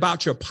and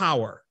about your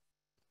power.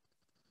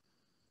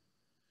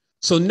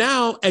 So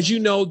now, as you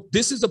know,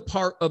 this is a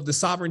part of the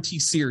sovereignty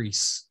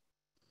series.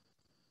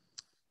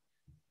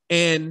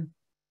 And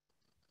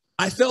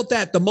I felt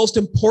that the most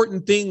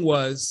important thing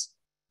was,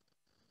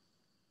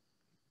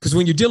 because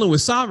when you're dealing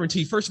with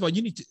sovereignty, first of all,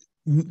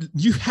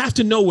 you have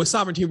to know what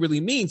sovereignty really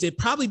means. It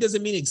probably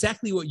doesn't mean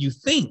exactly what you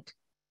think.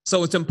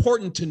 So it's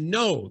important to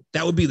know.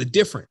 That would be the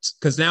difference,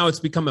 because now it's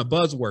become a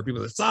buzzword.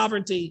 People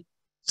say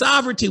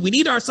sovereignty, we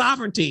need our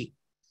sovereignty.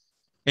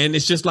 And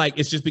it's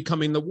just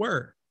becoming the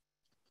word.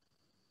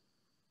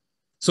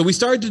 So we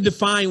started to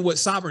define what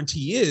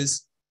sovereignty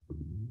is,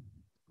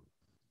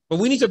 but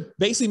we need to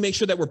basically make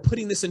sure that we're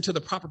putting this into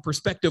the proper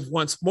perspective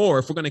once more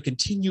if we're going to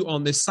continue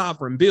on this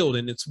sovereign build.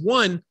 And it's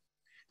one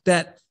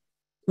that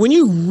when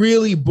you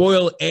really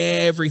boil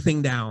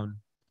everything down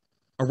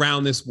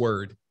around this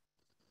word,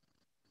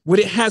 what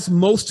it has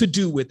most to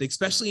do with,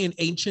 especially in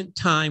ancient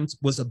times,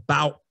 was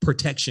about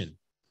protection.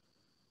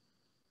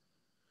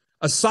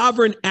 A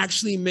sovereign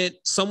actually meant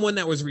someone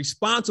that was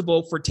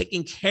responsible for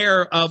taking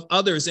care of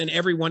others and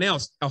everyone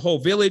else, a whole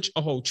village,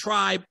 a whole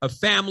tribe, a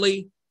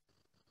family.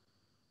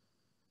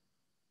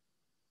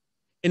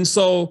 And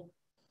so,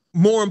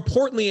 more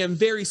importantly, and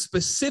very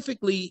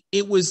specifically,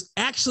 it was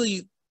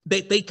actually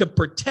that they could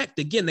protect,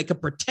 again, they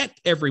could protect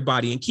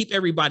everybody and keep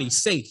everybody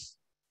safe.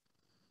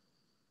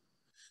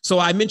 So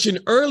I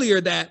mentioned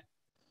earlier that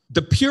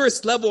the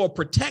purest level of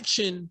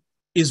protection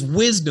is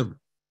wisdom,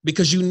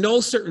 because you know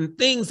certain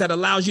things that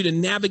allows you to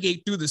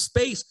navigate through the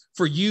space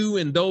for you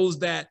and those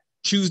that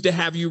choose to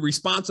have you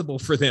responsible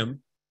for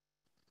them.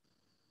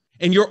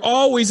 And you're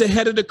always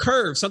ahead of the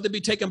curve. Something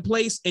be taking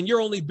place and you're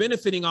only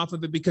benefiting off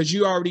of it because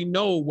you already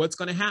know what's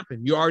going to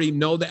happen. You already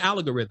know the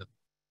algorithm.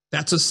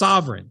 That's a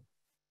sovereign.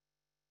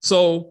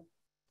 So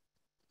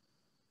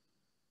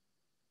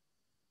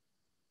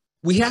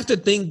we have to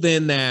think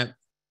then that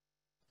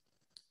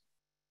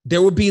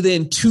there would be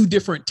then two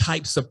different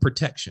types of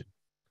protection.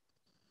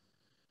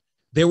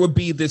 There would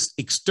be this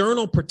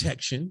external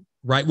protection,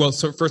 right? Well,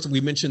 so first we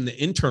mentioned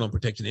the internal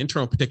protection. The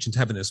internal protection is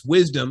having this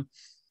wisdom.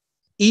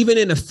 Even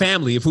in a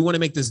family, if we want to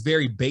make this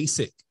very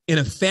basic, in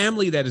a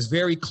family that is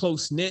very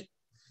close knit,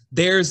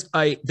 there's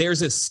a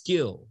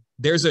skill,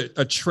 there's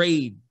a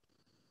trade,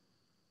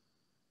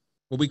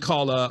 what we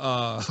call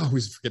I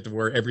always forget the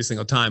word every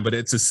single time, but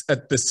it's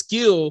the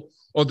skill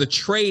or the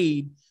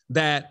trade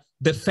that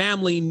the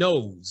family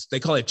knows. They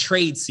call it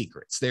trade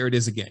secrets. There it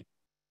is again.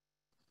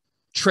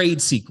 Trade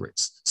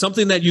secrets,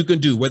 something that you can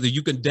do, whether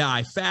you can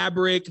dye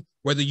fabric,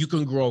 whether you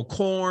can grow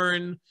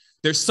corn.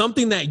 There's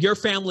something that your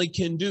family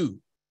can do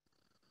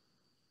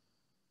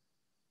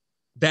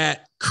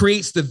that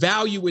creates the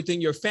value within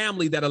your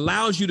family that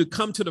allows you to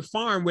come to the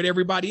farm with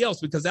everybody else,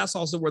 because that's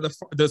also where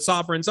the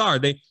sovereigns are.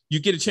 You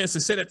get a chance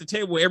to sit at the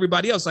table with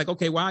everybody else, like,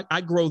 okay, well,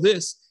 I grow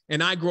this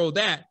and I grow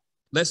that.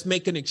 Let's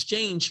make an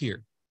exchange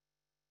here.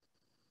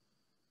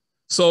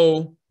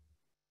 So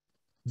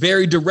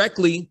very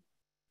directly,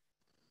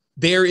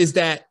 there is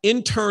that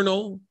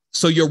internal.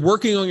 So you're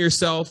working on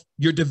yourself,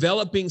 you're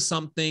developing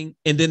something,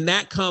 and then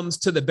that comes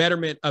to the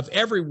betterment of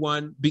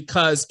everyone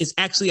because it's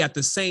actually at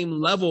the same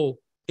level,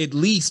 at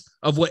least,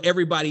 of what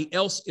everybody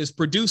else is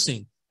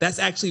producing. That's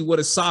actually what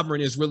a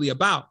sovereign is really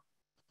about.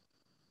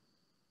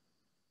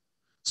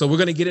 So we're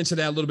going to get into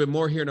that a little bit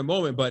more here in a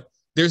moment, but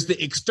there's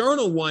the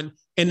external one,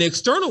 and the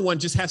external one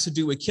just has to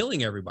do with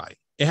killing everybody.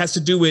 It has to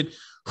do with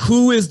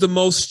who is the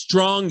most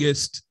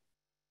strongest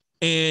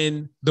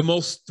and the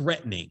most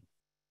threatening.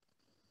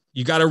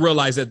 You got to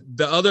realize that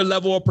the other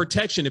level of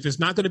protection, if it's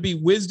not going to be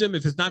wisdom,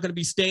 if it's not going to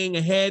be staying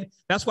ahead,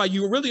 that's why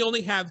you really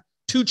only have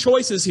two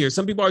choices here.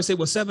 Some people always say,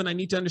 well, Seven, I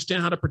need to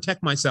understand how to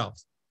protect myself,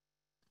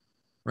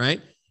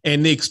 right?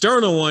 And the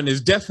external one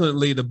is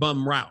definitely the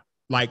bum route.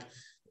 Like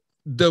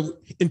the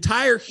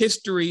entire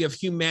history of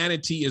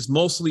humanity is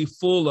mostly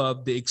full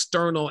of the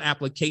external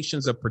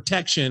applications of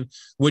protection,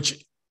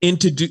 which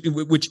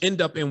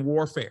end up in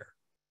warfare.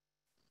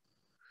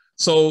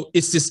 So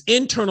it's this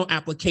internal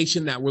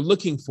application that we're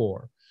looking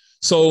for.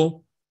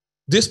 So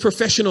this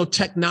professional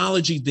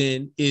technology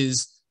then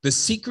is the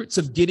secrets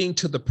of getting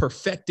to the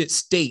perfected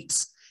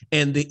states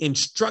and the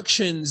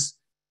instructions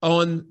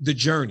on the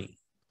journey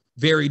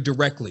very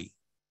directly.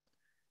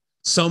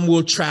 Some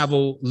will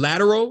travel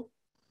lateral,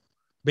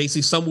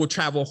 basically some will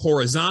travel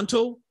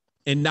horizontal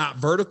and not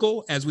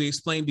vertical, as we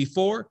explained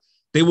before.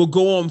 They will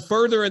go on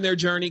further in their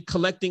journey,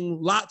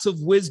 collecting lots of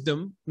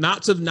wisdom,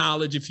 lots of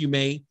knowledge, if you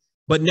may,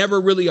 but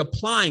never really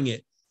applying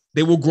it.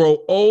 They will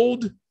grow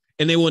old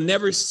and they will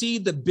never see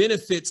the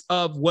benefits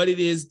of what it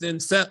is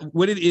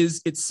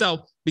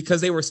itself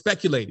because they were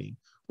speculating.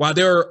 While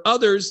there are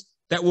others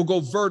that will go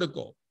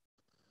vertical.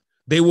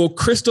 They will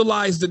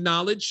crystallize the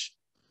knowledge.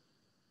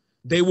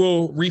 They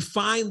will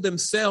refine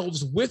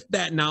themselves with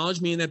that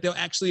knowledge, meaning that they'll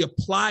actually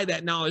apply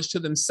that knowledge to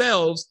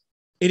themselves.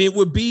 And it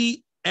would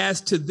be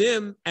as to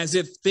them as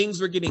if things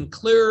were getting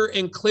clearer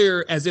and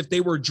clearer, as if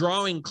they were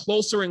drawing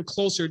closer and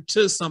closer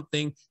to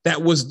something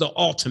that was the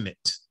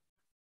ultimate.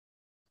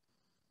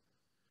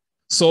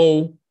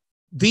 So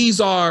these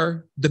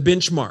are the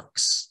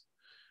benchmarks.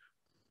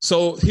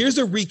 So here's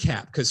a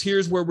recap, because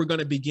here's where we're going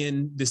to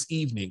begin this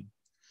evening.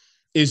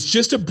 Is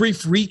just a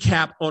brief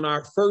recap on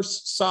our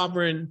first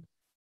sovereign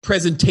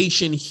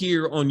presentation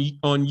here on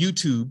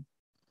YouTube.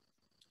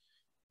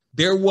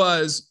 There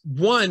was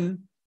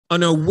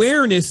an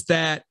awareness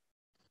that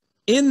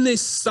in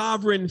this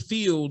sovereign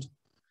field,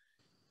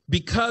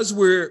 because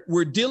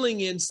we're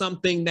dealing in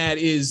something that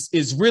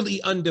is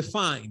really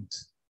undefined,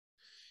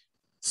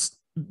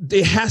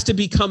 it has to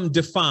become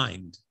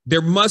defined.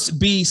 There must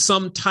be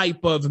some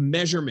type of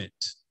measurement.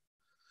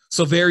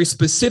 So very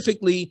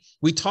specifically,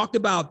 we talked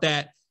about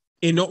that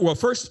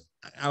first,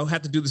 I'll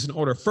have to do this in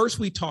order. First,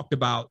 we talked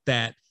about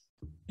that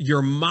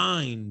your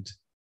mind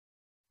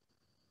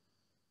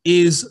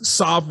is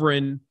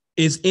sovereign,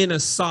 is in a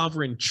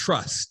sovereign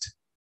trust,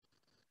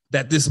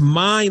 that this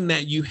mind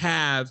that you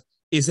have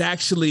is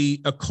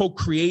actually a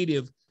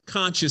co-creative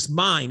conscious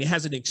mind. It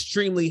has an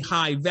extremely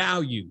high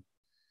value.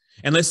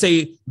 And let's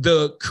say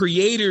the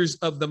creators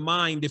of the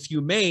mind, if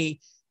you may,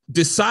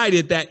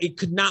 decided that it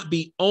could not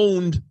be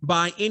owned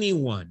by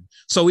anyone.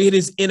 So it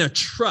is in a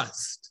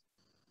trust.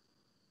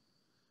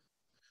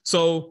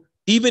 So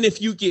even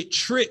if you get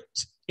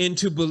tricked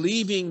into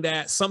believing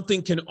that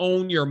something can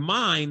own your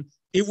mind,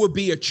 it would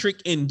be a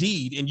trick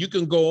indeed. And you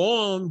can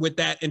go on with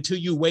that until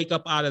you wake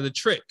up out of the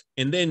trick.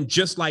 And then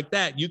just like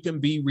that, you can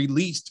be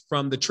released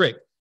from the trick.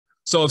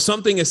 So if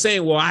something is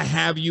saying, well, I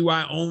have you,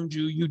 I owned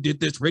you, you did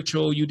this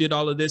ritual, you did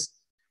all of this,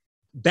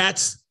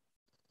 that's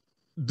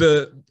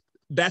the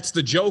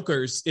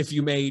jokers, if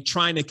you may,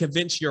 trying to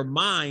convince your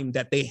mind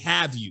that they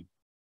have you.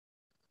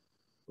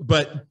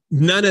 But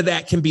none of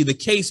that can be the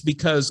case,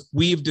 because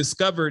we've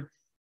discovered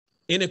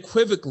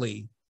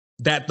unequivocally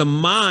that the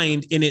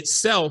mind in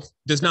itself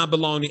does not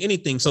belong to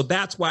anything. So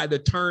that's why the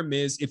term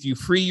is, if you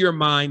free your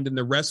mind, then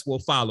the rest will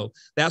follow.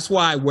 That's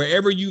why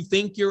wherever you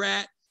think you're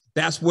at,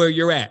 that's where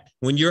you're at.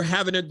 When you're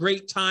having a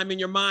great time in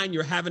your mind,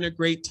 you're having a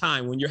great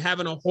time. When you're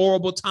having a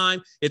horrible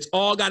time, it's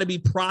all got to be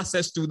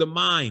processed through the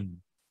mind.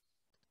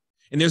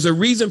 And there's a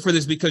reason for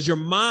this, because your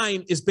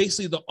mind is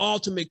basically the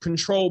ultimate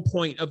control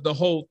point of the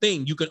whole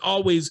thing. You can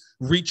always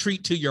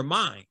retreat to your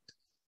mind.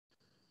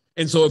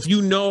 And so if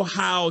you know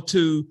how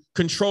to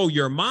control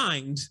your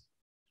mind,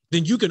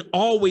 then you can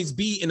always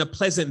be in a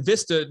pleasant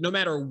vista, no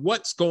matter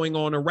what's going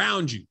on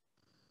around you.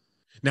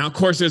 Now, of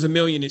course, there's a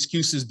million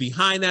excuses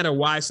behind that, or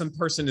why some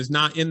person is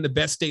not in the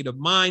best state of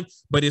mind,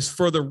 but it's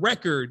for the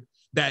record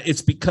that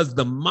it's because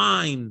the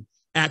mind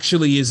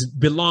actually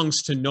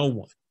belongs to no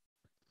one.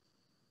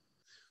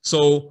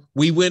 So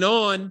we went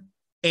on,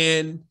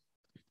 and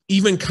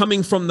even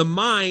coming from the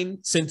mind,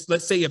 since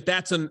let's say if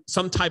that's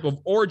some type of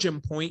origin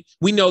point,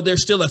 we know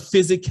there's still a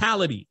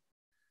physicality.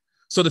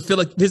 So the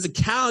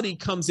physicality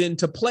comes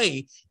into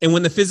play. And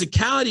when the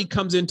physicality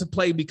comes into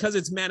play, because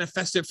it's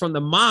manifested from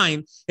the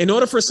mind, in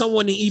order for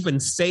someone to even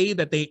say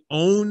that they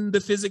own the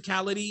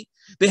physicality,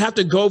 they have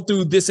to go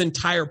through this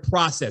entire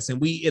process. And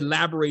we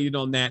elaborated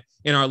on that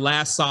in our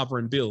last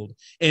sovereign build.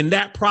 And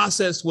that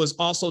process was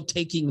also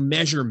taking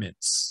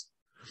measurements,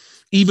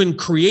 even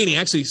creating,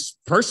 actually,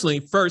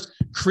 personally, first,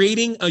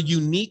 creating a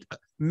unique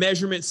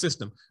measurement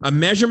system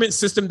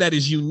that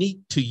is unique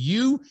to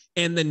you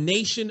and the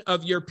nation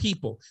of your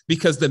people,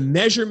 because the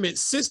measurement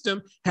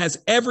system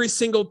has every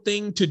single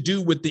thing to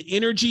do with the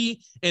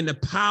energy and the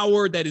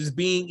power that is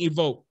being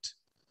evoked.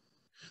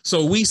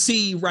 So we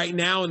see right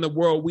now in the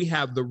world, we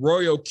have the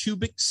royal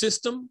cubic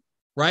system,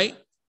 right?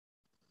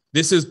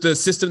 This is the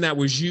system that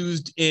was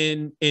used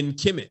in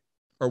Kemet,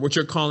 or what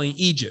you're calling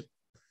Egypt.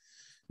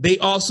 They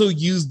also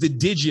use the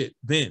digit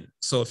then.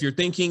 So if you're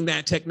thinking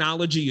that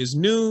technology is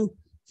new,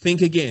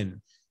 think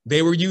again.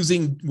 They were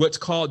using what's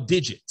called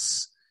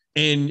digits.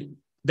 And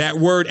that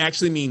word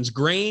actually means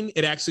grain.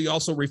 It actually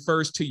also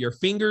refers to your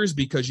fingers,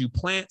 because you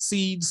plant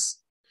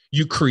seeds,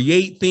 you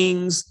create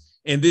things.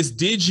 And this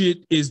digit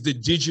is the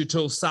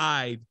digital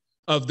side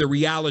of the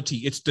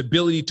reality. It's the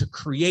ability to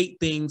create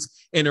things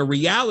in a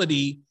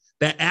reality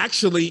that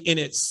actually in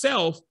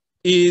itself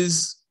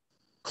is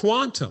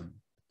quantum.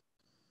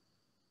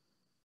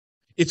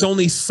 It's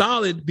only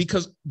solid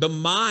because the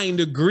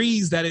mind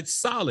agrees that it's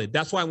solid.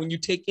 That's why when you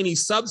take any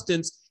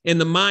substance and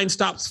the mind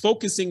stops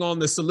focusing on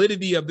the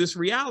solidity of this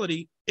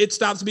reality, it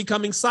stops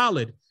becoming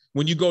solid.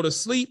 When you go to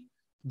sleep,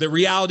 the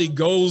reality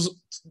goes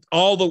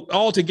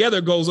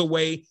altogether goes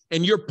away,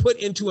 and you're put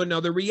into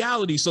another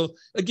reality. So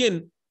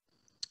again,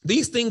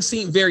 these things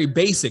seem very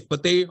basic,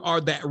 but they are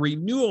that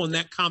renewal and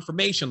that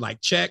confirmation, like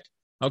check.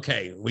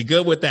 Okay, we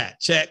good with that.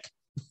 Check.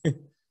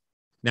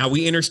 Now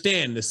we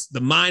understand this. The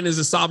mind is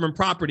a sovereign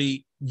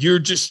property. You're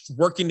just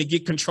working to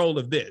get control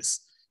of this.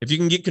 If you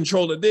can get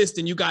control of this,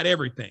 then you got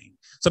everything.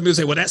 Some people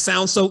say, well, that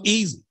sounds so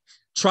easy.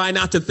 Try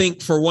not to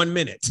think for 1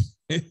 minute.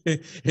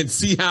 and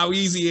see how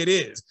easy it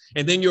is.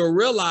 And then you'll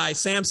realize,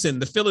 Samson,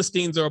 the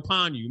Philistines are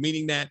upon you,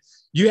 meaning that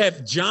you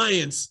have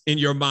giants in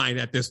your mind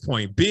at this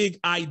point, big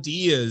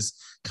ideas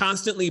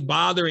constantly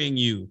bothering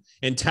you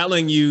and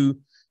telling you,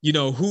 you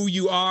know, who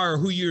you are, or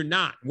who you're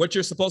not, what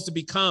you're supposed to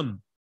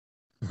become,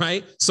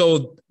 right?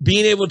 So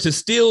being able to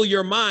still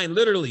your mind,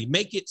 literally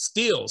make it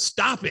still,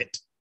 stop it,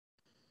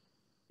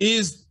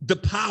 is the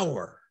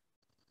power.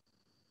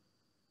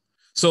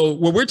 So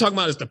what we're talking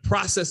about is the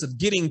process of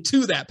getting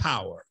to that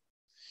power.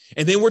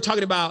 And then we're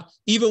talking about,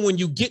 even when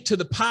you get to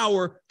the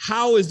power,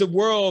 how is the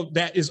world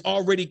that is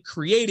already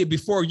created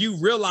before you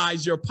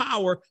realize your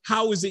power?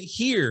 How is it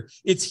here?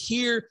 It's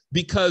here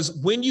because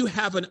when you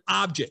have an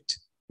object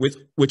with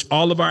which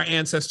all of our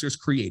ancestors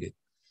created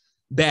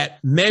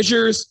that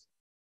measures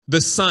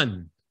the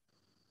sun,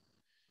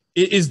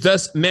 it is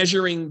thus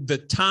measuring the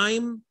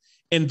time,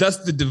 and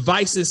thus the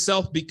device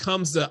itself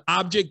becomes the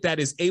object that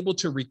is able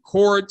to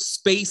record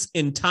space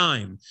and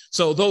time.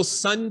 So those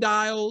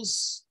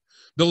sundials,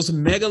 those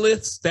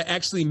megaliths that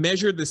actually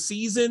measure the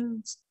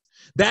seasons,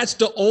 that's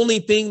the only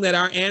thing that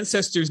our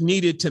ancestors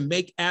needed to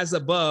make as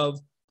above,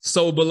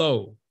 so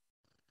below.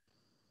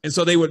 And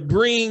so they would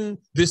bring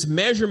this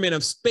measurement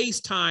of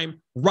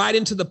space-time right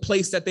into the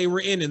place that they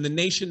were in the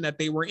nation that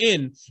they were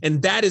in.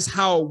 And that is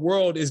how a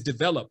world is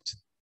developed.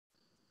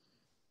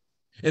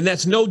 And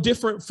that's no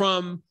different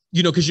from,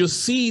 you know, because you'll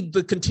see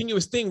the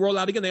continuous thing roll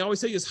out again. They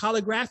always say it's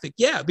holographic.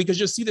 Yeah, because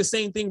you'll see the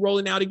same thing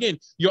rolling out again.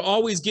 You'll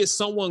always get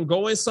someone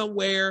going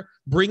somewhere,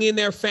 bringing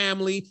their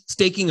family,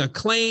 staking a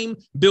claim,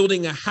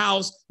 building a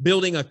house,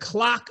 building a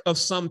clock of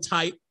some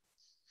type.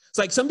 It's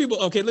like some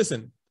people, okay,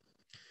 listen.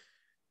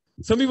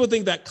 Some people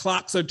think that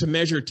clocks are to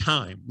measure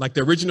time, like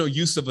the original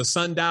use of a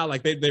sundial,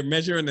 like they're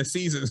measuring the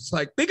seasons. It's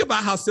like, think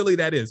about how silly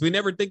that is. We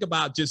never think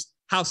about just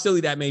how silly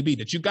that may be,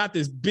 that you got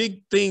this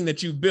big thing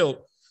that you've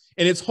built,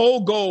 and its whole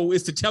goal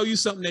is to tell you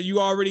something that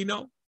you already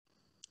know.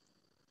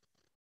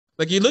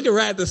 Like you're looking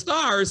right at the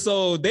stars,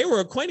 so they were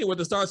acquainted with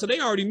the stars, so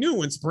they already knew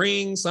when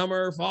spring,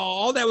 summer, fall,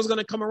 all that was going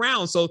to come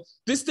around. So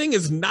this thing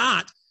is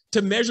not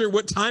to measure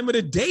what time of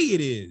the day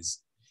it is.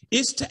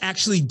 It's to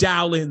actually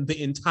dial in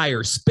the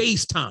entire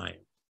space-time.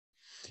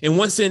 And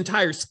once the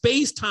entire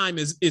space-time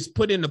is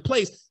put into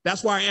place,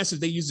 that's why our ancestors,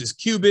 they use this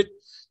cubit.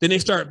 Then they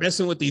start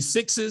messing with these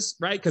sixes,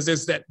 right? Because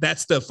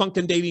that's the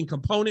function-dating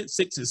component.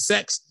 6 is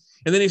sex.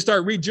 And then they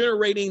start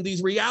regenerating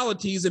these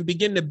realities and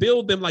begin to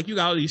build them. Like you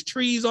got all these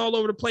trees all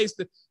over the place.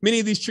 Many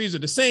of these trees are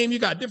the same. You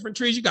got different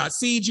trees. You got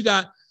seeds.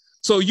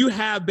 So you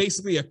have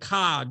basically a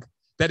cog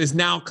that is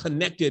now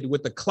connected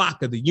with the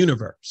clock of the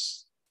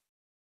universe,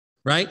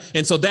 right?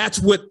 And so that's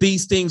what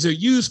these things are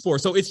used for.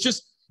 So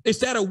it's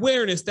that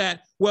awareness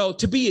that, well,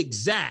 to be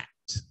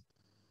exact,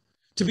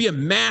 to be a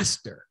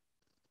master,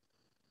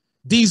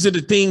 these are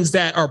the things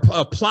that are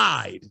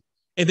applied.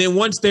 And then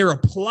once they're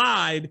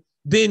applied,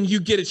 then you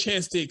get a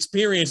chance to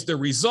experience the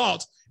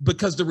results,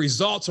 because the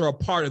results are a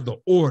part of the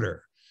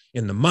order.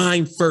 In the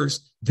mind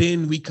first,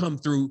 then we come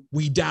through,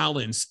 we dial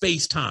in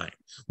space-time.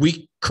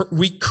 We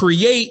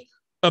create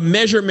a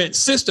measurement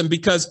system,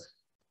 because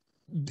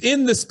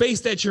in the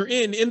space that you're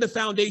in the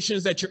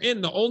foundations that you're in,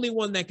 the only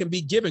one that can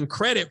be given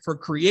credit for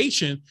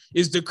creation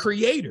is the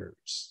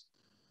creators.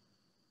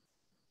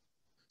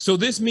 So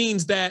this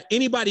means that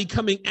anybody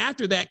coming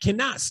after that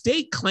cannot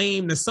stake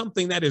claim to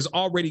something that is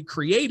already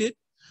created.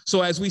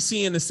 So as we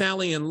see in the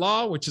Salian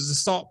law, which is the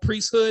salt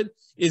priesthood,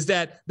 is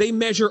that they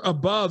measure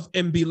above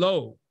and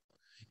below,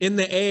 in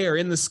the air,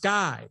 in the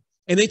sky,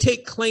 and they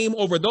take claim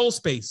over those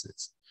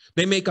spaces.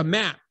 They make a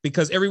map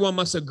because everyone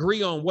must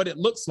agree on what it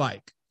looks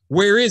like.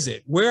 Where is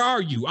it? Where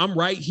are you? I'm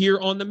right here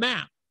on the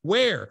map.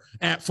 Where?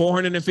 At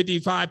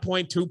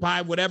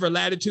 455.25, whatever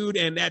latitude,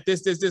 and at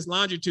this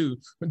longitude,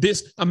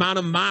 this amount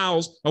of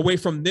miles away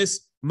from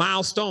this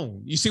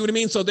milestone. You see what I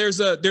mean? So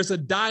there's a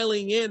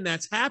dialing in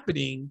that's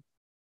happening,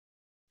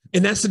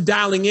 and that's the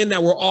dialing in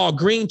that we're all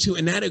agreeing to,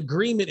 and that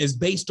agreement is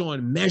based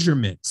on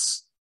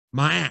measurements,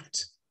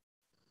 ma'at.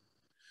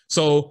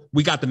 So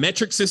we got the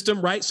metric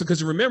system, right? So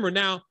because remember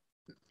now,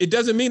 it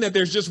doesn't mean that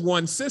there's just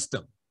one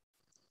system.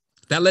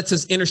 That lets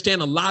us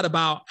understand a lot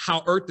about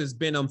how Earth has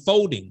been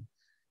unfolding.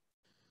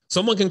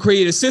 Someone can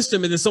create a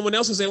system, and then someone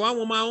else will say, well, I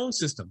want my own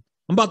system.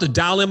 I'm about to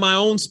dial in my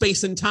own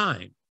space and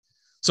time.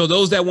 So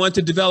those that want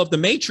to develop the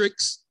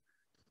matrix,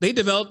 they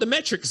develop the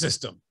metric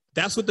system.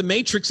 That's what the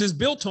matrix is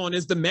built on,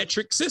 is the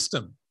metric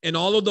system and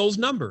all of those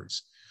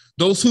numbers.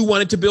 Those who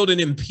wanted to build an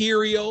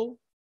imperial,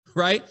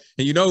 right?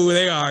 And you know who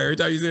they are.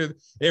 The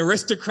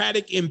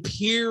aristocratic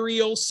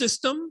imperial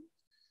system.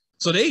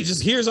 So they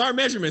just, here's our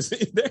measurements.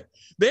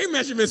 Their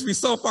measurements be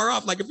so far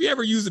off. Like if you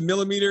ever use a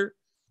millimeter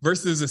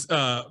versus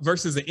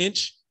an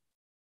inch,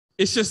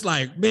 it's just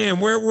like, man,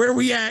 where are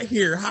we at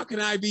here? How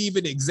can I be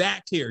even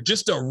exact here?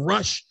 Just a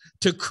rush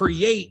to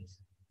create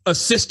a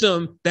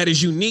system that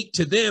is unique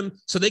to them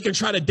so they can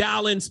try to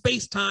dial in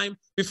space-time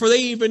before they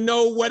even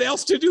know what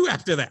else to do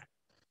after that.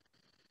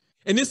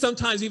 And this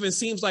sometimes even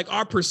seems like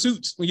our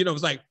pursuits, you know,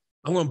 it's like,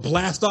 I'm going to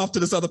blast off to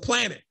this other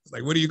planet. It's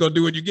like, what are you going to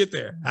do when you get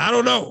there? I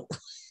don't know.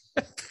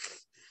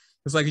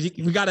 It's like,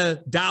 we got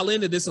to dial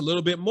into this a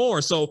little bit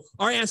more. So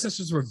our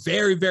ancestors were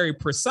very, very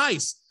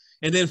precise.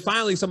 And then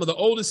finally, some of the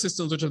oldest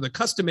systems, which are the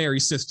customary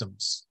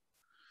systems.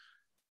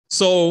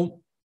 So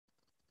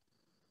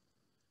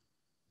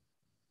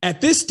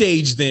at this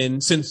stage, then,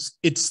 since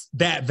it's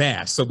that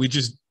vast, so we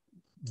just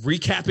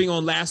recapping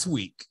on last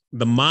week,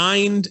 the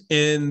mind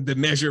and the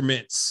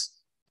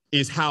measurements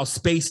is how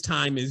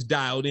space-time is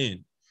dialed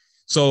in.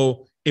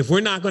 So if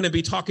we're not going to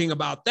be talking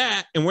about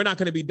that and we're not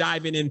going to be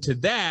diving into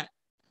that,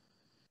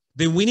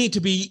 then we need to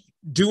be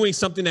doing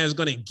something that is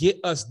going to get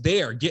us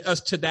there, get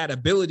us to that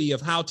ability of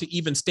how to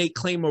even stake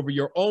claim over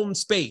your own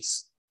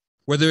space,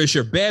 whether it's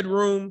your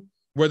bedroom,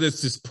 whether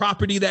it's this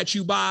property that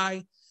you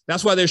buy.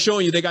 That's why they're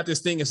showing you, they got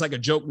this thing. It's like a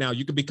joke now.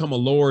 You can become a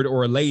lord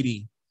or a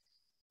lady.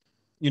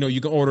 You know,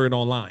 you can order it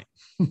online.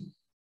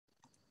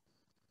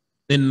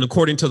 And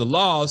according to the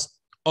laws,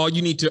 all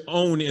you need to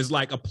own is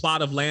like a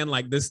plot of land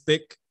like this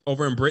thick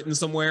over in Britain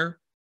somewhere,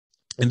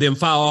 and then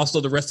file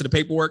also the rest of the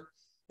paperwork.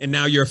 And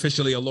now you're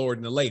officially a lord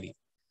and a lady.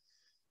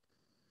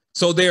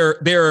 So there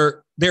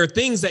are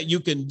things that you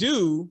can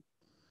do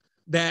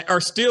that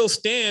are still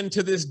stand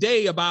to this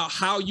day about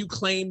how you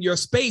claim your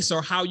space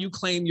or how you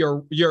claim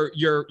your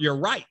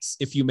rights,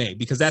 if you may,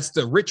 because that's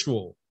the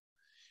ritual.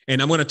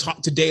 And I'm going to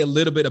talk today a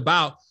little bit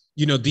about,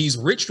 you know, these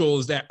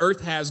rituals that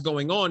Earth has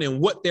going on and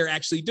what they're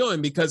actually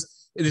doing,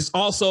 because it is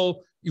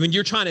also, when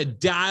you're trying to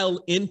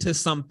dial into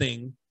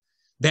something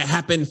that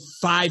happened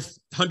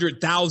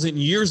 500,000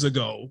 years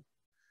ago,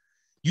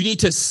 you need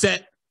to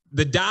set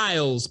the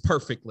dials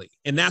perfectly.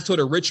 And that's what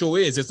a ritual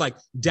is. It's like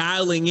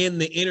dialing in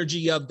the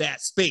energy of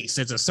that space.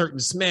 There's a certain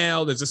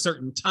smell, there's a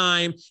certain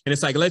time. And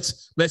it's like,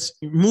 let's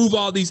move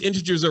all these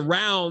integers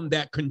around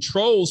that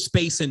control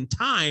space and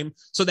time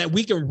so that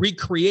we can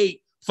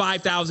recreate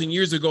 5,000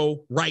 years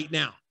ago right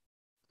now.